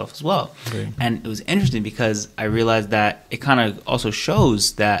yourself as well. And it was interesting because I realized that it kind of also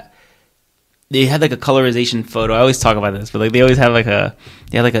shows that they had like a colorization photo. I always talk about this, but like they always have like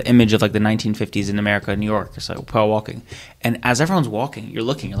an image of like the 1950s in America, New York. It's like people walking, and as everyone's walking, you're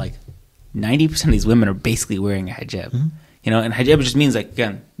looking, you're like 90% of these women are basically wearing a hijab. And hijab just means like,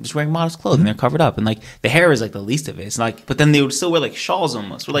 again, just wearing modest clothing. They're covered up, and like the hair is like the least of it. It's like, but then they would still wear like shawls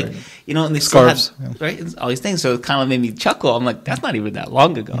almost, or like and they scarves, still had, right, and all these things. So it kind of made me chuckle. I'm like, that's not even that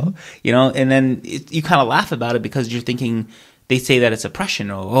long ago, And then you kind of laugh about it because you're thinking. They say that it's oppression,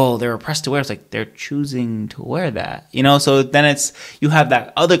 or they're oppressed to wear. It's like they're choosing to wear that, So then you have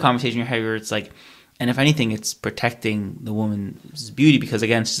that other conversation in your head where it's like, and if anything, it's protecting the woman's beauty because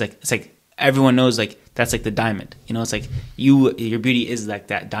again, it's like everyone knows like that's like the diamond, It's like your beauty is like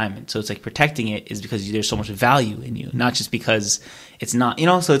that diamond, so it's like protecting it is because there's so much value in you, not just because it's not,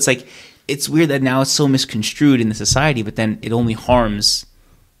 So it's like it's weird that now it's so misconstrued in the society, but then it only harms.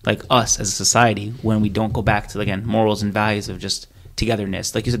 Like us as a society when we don't go back to again morals and values of just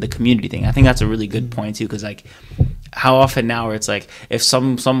togetherness, like you said, the community thing. I think that's a really good point too, because like how often now where it's like if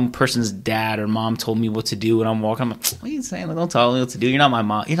some person's dad or mom told me what to do and I'm walking, I'm like, what are you saying? Like, don't tell me what to do. You're not my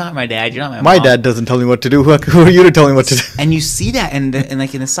mom. You're not my dad. You're not my mom. My dad doesn't tell me what to do. Who are you to tell me what to do? And you see that and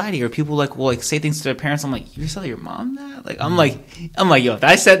like in the society, or people like will like say things to their parents. I'm like, you tell your mom that? Like I'm like, yo, if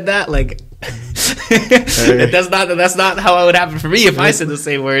I said that, like that's not how it would happen for me if I said the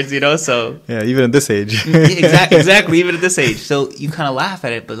same words, you know. So yeah, even at this age. exactly, even at this age. So you kind of laugh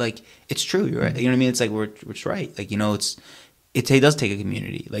at it, but like it's true. You're right. You know what I mean? It's like it's right. Like, you know, it does take a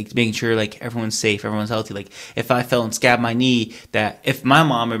community, like making sure like everyone's safe, everyone's healthy. Like if I fell and scabbed my knee, that if my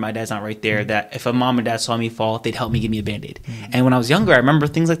mom or my dad's not right there, that if a mom and dad saw me fall, they'd help me, give me a Band-Aid. And when I was younger, I remember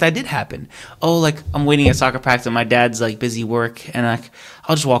things like that did happen. Oh, like I'm waiting at soccer practice and my dad's like busy work and like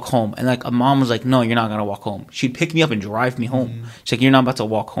I'll just walk home. And like a mom was like, no, you're not gonna walk home. She'd pick me up and drive me home. She's like, you're not about to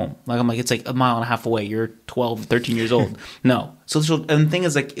walk home. Like I'm like, it's like a mile and a half away. You're 12, 13 years old. No. So and the thing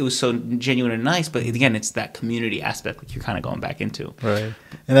is, like, it was so genuine and nice, but again, it's that community aspect like you're kind of going back into. Right.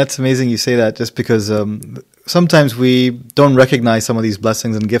 And that's amazing you say that, just because sometimes we don't recognize some of these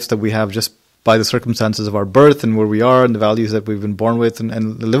blessings and gifts that we have just by the circumstances of our birth and where we are and the values that we've been born with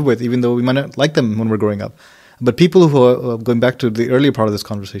and live with, even though we might not like them when we're growing up. But people who are, going back to the earlier part of this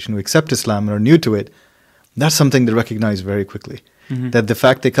conversation, who accept Islam and are new to it, that's something they recognize very quickly. That the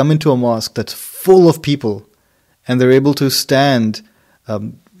fact they come into a mosque that's full of people and they're able to stand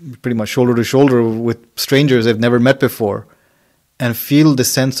pretty much shoulder to shoulder with strangers they've never met before and feel the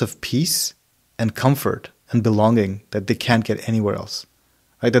sense of peace and comfort and belonging that they can't get anywhere else.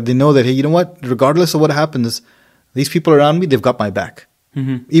 Right? That they know that, hey, you know what? Regardless of what happens, these people around me, they've got my back.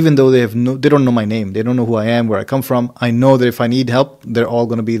 Even though they don't know my name, they don't know who I am, where I come from. I know that if I need help, they're all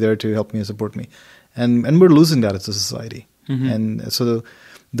going to be there to help me and support me. And we're losing that as a society. And so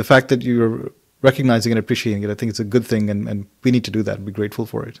the fact that you're recognizing and appreciating it, I think it's a good thing, and we need to do that and be grateful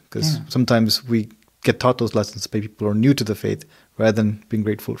for it, because sometimes we get taught those lessons by people who are new to the faith rather than being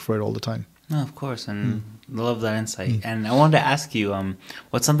grateful for it all the time. No, of course, and love that insight. And I wanted to ask you,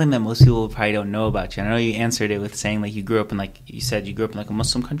 what's something that most people probably don't know about you? I know you answered it with saying like you grew up in, like you said, you grew up in like a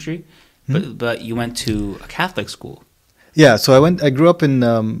Muslim country, but you went to a Catholic school. Yeah, so I grew up in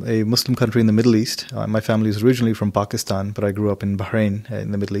a Muslim country in the Middle East. My family is originally from Pakistan, but I grew up in Bahrain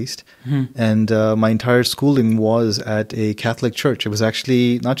in the Middle East. And my entire schooling was at a Catholic church. It was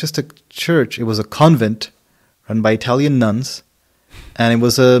actually not just a church, it was a convent run by Italian nuns, and it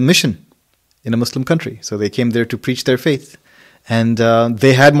was a mission in a Muslim country. So they came there to preach their faith. And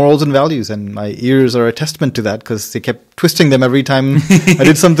they had morals and values, and my ears are a testament to that, because they kept twisting them every time I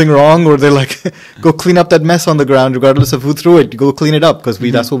did something wrong, or they're like, go clean up that mess on the ground, regardless of who threw it, go clean it up, because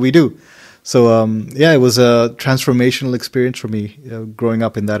that's what we do. So it was a transformational experience for me growing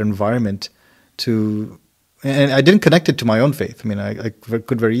up in that environment. And I didn't connect it to my own faith. I mean, I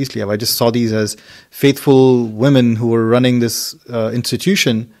could very easily have. I just saw these as faithful women who were running this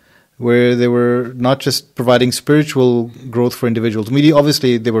institution, where they were not just providing spiritual growth for individuals.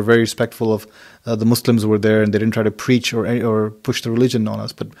 Obviously, they were very respectful of the Muslims who were there, and they didn't try to preach or push the religion on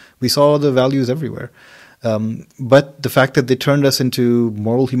us. But we saw the values everywhere. But the fact that they turned us into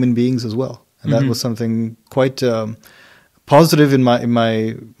moral human beings as well, and that was something quite positive in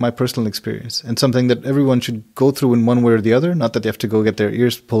my personal experience, and something that everyone should go through in one way or the other. Not that they have to go get their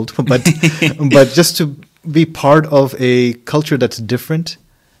ears pulled, but just to be part of a culture that's different,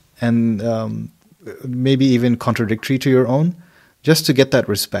 and maybe even contradictory to your own, just to get that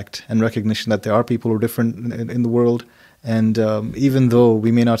respect and recognition that there are people who are different in the world. And even though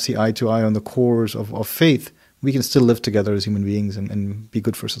we may not see eye to eye on the cores of faith, we can still live together as human beings and be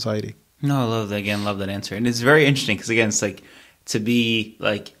good for society. No, I love that. Again, love that answer. And it's very interesting because, again, it's like to be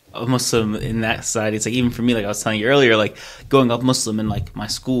like a Muslim in that society. It's like, even for me, like I was telling you earlier, like growing up Muslim in like my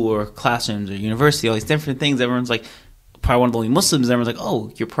school or classrooms or university, all these different things, everyone's like, probably one of the only Muslims, and everyone's like,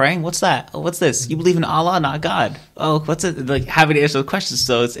 oh, you're praying? What's that? Oh, what's this? You believe in Allah, not God. Oh, what's it? Like having to answer the questions.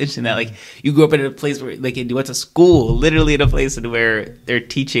 So it's interesting that like you grew up in a place where like you went to school, literally in a place where they're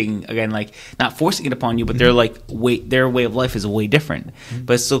teaching, again, like not forcing it upon you, but they're like their way of life is way different.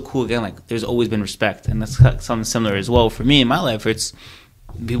 But it's so cool, again, like there's always been respect, and that's something similar as well for me in my life. It's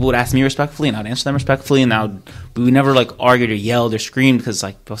people would ask me respectfully, and I'd answer them respectfully, and we never like argued or yelled or screamed, because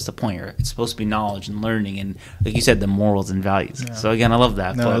like what's the point? It's supposed to be knowledge and learning, and like you said, the morals and values. Yeah. So again, I love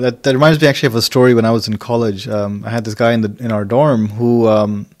that. No, that reminds me actually of a story when I was in college. I had this guy in our dorm who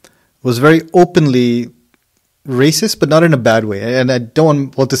was very openly racist, but not in a bad way. And I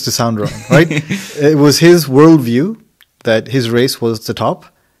don't want this to sound wrong, right? It was his worldview that his race was the top.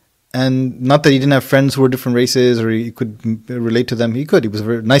 And not that he didn't have friends who were different races or he could relate to them. He could. He was a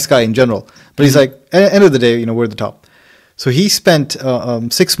very nice guy in general. But he's like, at the end of the day, we're the top. So he spent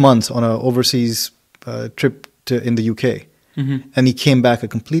 6 months on an overseas trip in the UK, and he came back a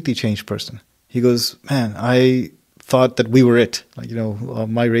completely changed person. He goes, man, I thought that we were it. Like,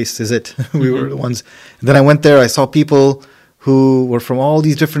 my race is it. We were the ones. And then I went there. I saw people who were from all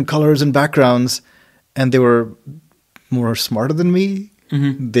these different colors and backgrounds, and they were more smarter than me.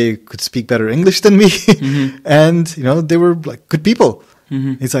 They could speak better English than me, and they were like good people.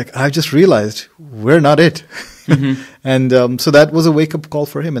 It's like, I just realized we're not it. And so that was a wake-up call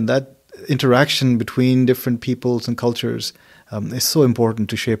for him, and that interaction between different peoples and cultures is so important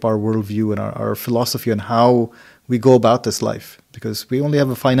to shape our worldview and our philosophy and how we go about this life, because we only have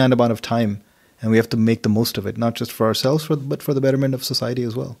a finite amount of time, and we have to make the most of it, not just for ourselves, but for the betterment of society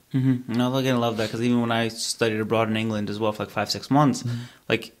as well. No, again, I love that, because even when I studied abroad in England as well for like 5-6 months,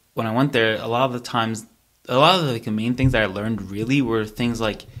 like when I went there, a lot of the times, a lot of the main things that I learned really were things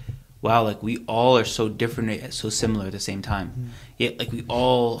like, wow, like we all are so different yet so similar at the same time. Yet like we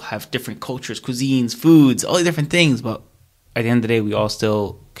all have different cultures, cuisines, foods, all these different things, but at the end of the day, we all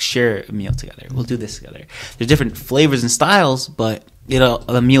still share a meal together. We'll do this together. There's different flavors and styles, but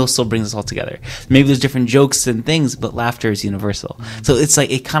the meal still brings us all together. Maybe there's different jokes and things, but laughter is universal. So it's like,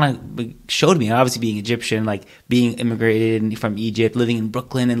 it kind of showed me, obviously being Egyptian, like being immigrated from Egypt, living in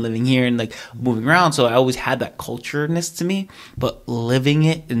Brooklyn and living here and like moving around. So I always had that cultureness to me, but living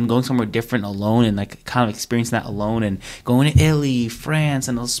it and going somewhere different alone and like kind of experiencing that alone and going to Italy, France,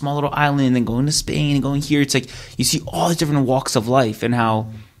 and a small little island, and going to Spain and going here. It's like you see all the different walks of life and how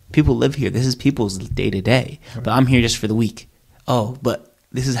people live here. This is people's day to day, but I'm here just for the week. Oh, but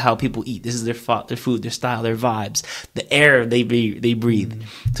this is how people eat. This is their food, their style, their vibes, the air they breathe.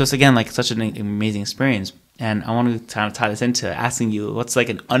 So it's, again, like such an amazing experience. And I want to kind of tie this into asking you, what's like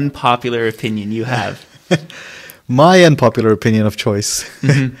an unpopular opinion you have? My unpopular opinion of choice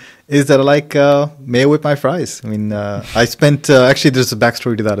is that I like mayo with my fries. I mean, I spent, actually there's a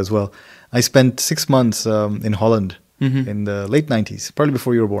backstory to that as well. I spent 6 months in Holland in the late 90s, probably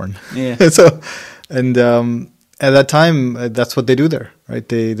before you were born. Yeah. At that time, that's what they do there, right?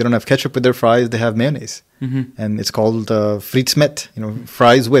 They don't have ketchup with their fries; they have mayonnaise, and it's called frites met,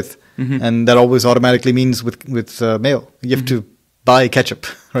 fries with, and that always automatically means with mayo. You have to buy ketchup,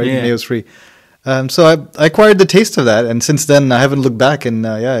 right? Yeah. Mayo's free. So I acquired the taste of that, and since then I haven't looked back. And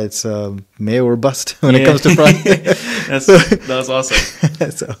it's mayo or bust when it comes to fries. That was awesome.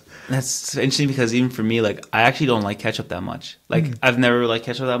 So. That's interesting, because even for me, like, I actually don't like ketchup that much. Like, I've never liked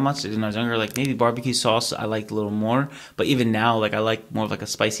ketchup that much. When I was younger, like, maybe barbecue sauce I liked a little more. But even now, like, I like more of like a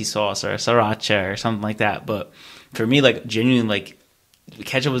spicy sauce or a sriracha or something like that. But for me, like, genuinely, like,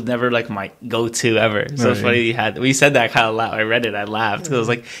 ketchup was never like my go-to ever. So it's funny when you said that, I kind of laughed. I read it, I laughed. Because I was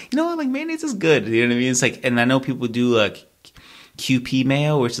like, you know what, like, mayonnaise is good. You know what I mean? It's like, and I know people do like QP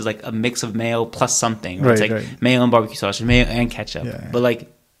mayo, which is like a mix of mayo plus something. It's like mayo and barbecue sauce, or mayo and ketchup. But like,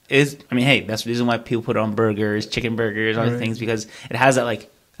 hey, that's the reason why people put it on burgers, chicken burgers, other things, because it has that like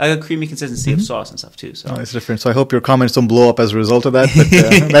a creamy consistency of sauce and stuff too. So it's different. So I hope your comments don't blow up as a result of that.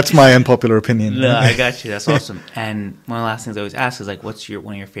 But that's my unpopular opinion. No, I got you. That's awesome. And one of the last things I always ask is like, what's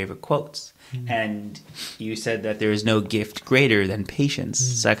one of your favorite quotes? And you said that there is no gift greater than patience.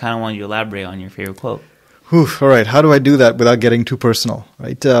 So I kind of wanted you to elaborate on your favorite quote. All right. How do I do that without getting too personal?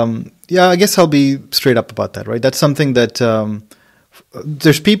 Right. I guess I'll be straight up about that. Right. That's something that.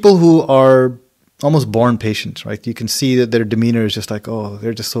 There's people who are almost born patient, right? You can see that their demeanor is just like, oh,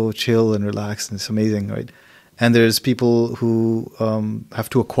 they're just so chill and relaxed, and it's amazing, right? And there's people who have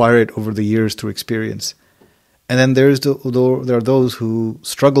to acquire it over the years through experience. And then there are those who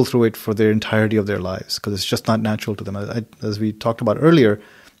struggle through it for the entirety of their lives because it's just not natural to them. As we talked about earlier,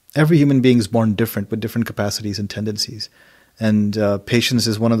 every human being is born different with different capacities and tendencies. And patience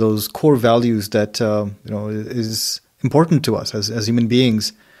is one of those core values that is important to us as human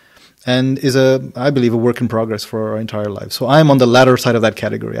beings, and is I believe, a work in progress for our entire life. So I'm on the latter side of that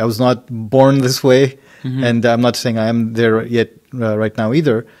category. I was not born this way, and I'm not saying I am there yet right now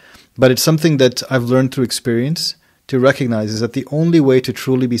either, but it's something that I've learned through experience to recognize is that the only way to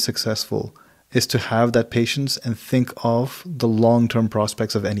truly be successful is to have that patience and think of the long-term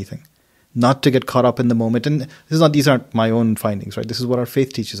prospects of anything, not to get caught up in the moment. And these aren't my own findings, right? This is what our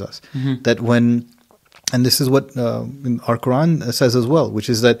faith teaches us, that and this is what our Quran says as well, which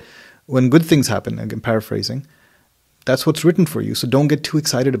is that when good things happen, again paraphrasing, that's what's written for you. So don't get too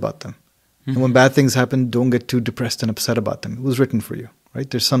excited about them. And when bad things happen, don't get too depressed and upset about them. It was written for you, right?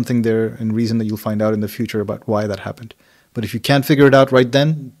 There's something there and reason that you'll find out in the future about why that happened. But if you can't figure it out right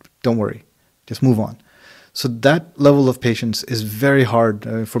then, don't worry. Just move on. So that level of patience is very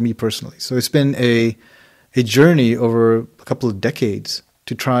hard for me personally. So it's been a journey over a couple of decades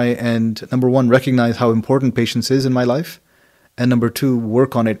to try and, number one, recognize how important patience is in my life, and number two,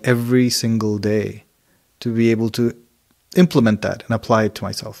 work on it every single day to be able to implement that and apply it to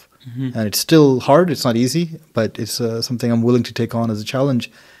myself. And it's still hard. It's not easy, but it's something I'm willing to take on as a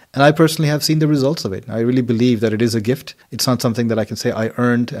challenge. And I personally have seen the results of it. I really believe that it is a gift. It's not something that I can say I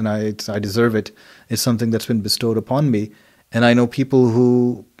earned and I deserve it. It's something that's been bestowed upon me. And I know people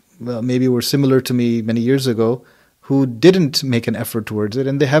who maybe were similar to me many years ago who didn't make an effort towards it,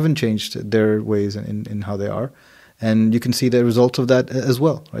 and they haven't changed their ways in how they are. And you can see the results of that as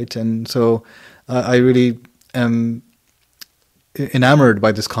well, right? And so I really am enamored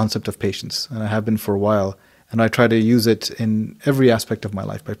by this concept of patience, and I have been for a while. And I try to use it in every aspect of my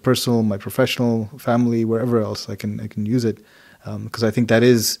life, my personal, my professional, family, wherever else I can use it, because I think that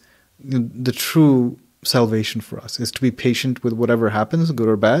is the true salvation for us, is to be patient with whatever happens, good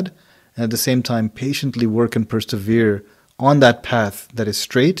or bad, and at the same time patiently work and persevere on that path that is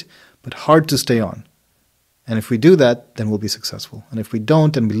straight but hard to stay on. And if we do that, then we'll be successful. And if we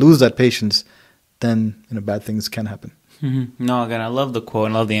don't and we lose that patience, then bad things can happen. No, again, I love the quote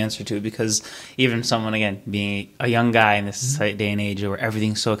and love the answer to it, because even someone, again, being a young guy in this day and age where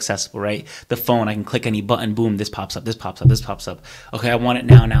everything's so accessible, right? The phone, I can click any button, boom, this pops up, this pops up, this pops up. Okay, I want it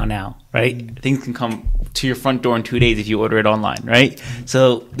now, right? Things can come to your front door in 2 days if you order it online, right?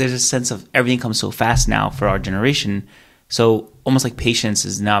 So there's a sense of everything comes so fast now for our generation. So almost like patience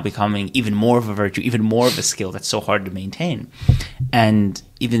is now becoming even more of a virtue, even more of a skill that's so hard to maintain. And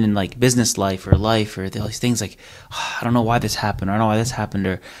even in like business life or these things like, oh, I don't know why this happened, or I don't know why this happened,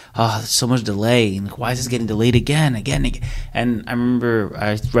 or there's so much delay, and like, why is this getting delayed again? And I remember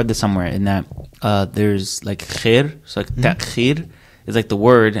I read this somewhere in that there's like khair, so like ta'khir is like the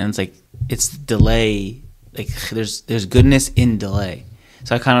word, and it's like it's delay, like there's goodness in delay.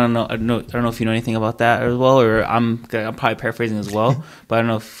 So I kind of I don't know if you know anything about that as well, or I'm probably paraphrasing as well, but I don't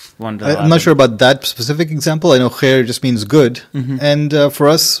know if one. I'm not sure about that specific example. I know khair just means good, and for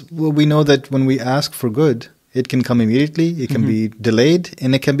us, we know that when we ask for good, it can come immediately, it can be delayed,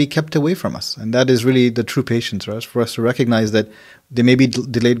 and it can be kept away from us. And that is really the true patience, right? For us to recognize that there may be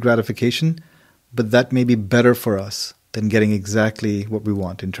delayed gratification, but that may be better for us than getting exactly what we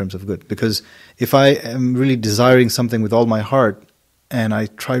want in terms of good. Because if I am really desiring something with all my heart, and I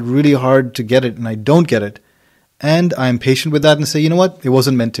tried really hard to get it, and I don't get it, and I'm patient with that and say, you know what, it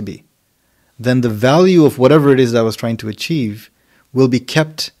wasn't meant to be, then the value of whatever it is that I was trying to achieve will be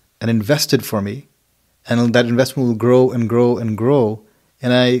kept and invested for me, and that investment will grow and grow and grow,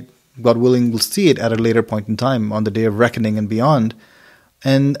 and I, God willing, will see it at a later point in time on the day of reckoning and beyond,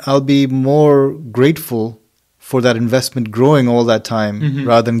 and I'll be more grateful for that investment growing all that time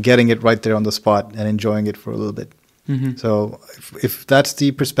rather than getting it right there on the spot and enjoying it for a little bit. So if that's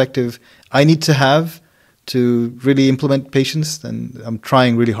the perspective I need to have to really implement patience, then I'm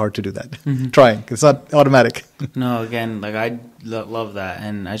trying really hard to do that. Trying. It's not automatic. No, again, like I love that.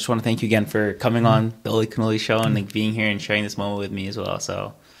 And I just want to thank you again for coming on the Oli Kanoli show and like being here and sharing this moment with me as well.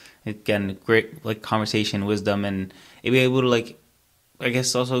 So again, great like conversation, wisdom, and be able to like, I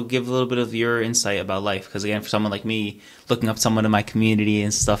guess also give a little bit of your insight about life. Because again, for someone like me, looking up someone in my community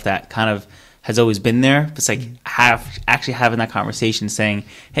and stuff that kind of has always been there. It's like actually having that conversation, saying,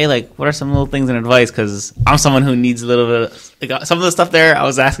 "Hey, like, what are some little things and advice?" Because I'm someone who needs a little bit. Like, some of the stuff there, I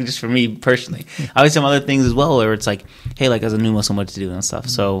was asking just for me personally. I have some other things as well, where it's like, "Hey, like, as a new Muslim, what to do and stuff."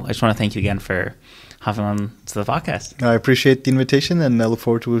 So I just want to thank you again for hopping on to the podcast. I appreciate the invitation, and I look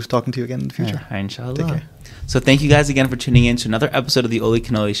forward to talking to you again in the future. Yeah, inshallah. Take care. So thank you guys again for tuning in to another episode of the Oli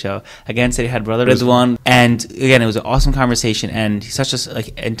Kanoli Show. Again, today I had Brother Rizwan, and again, it was an awesome conversation, and he's such a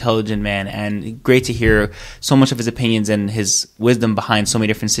like intelligent man, and great to hear so much of his opinions and his wisdom behind so many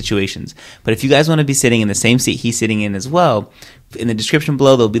different situations. But if you guys want to be sitting in the same seat he's sitting in as well, in the description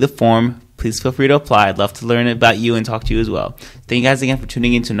below, there'll be the form. Please feel free to apply. I'd love to learn about you and talk to you as well. Thank you guys again for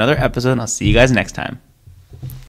tuning in to another episode, and I'll see you guys next time.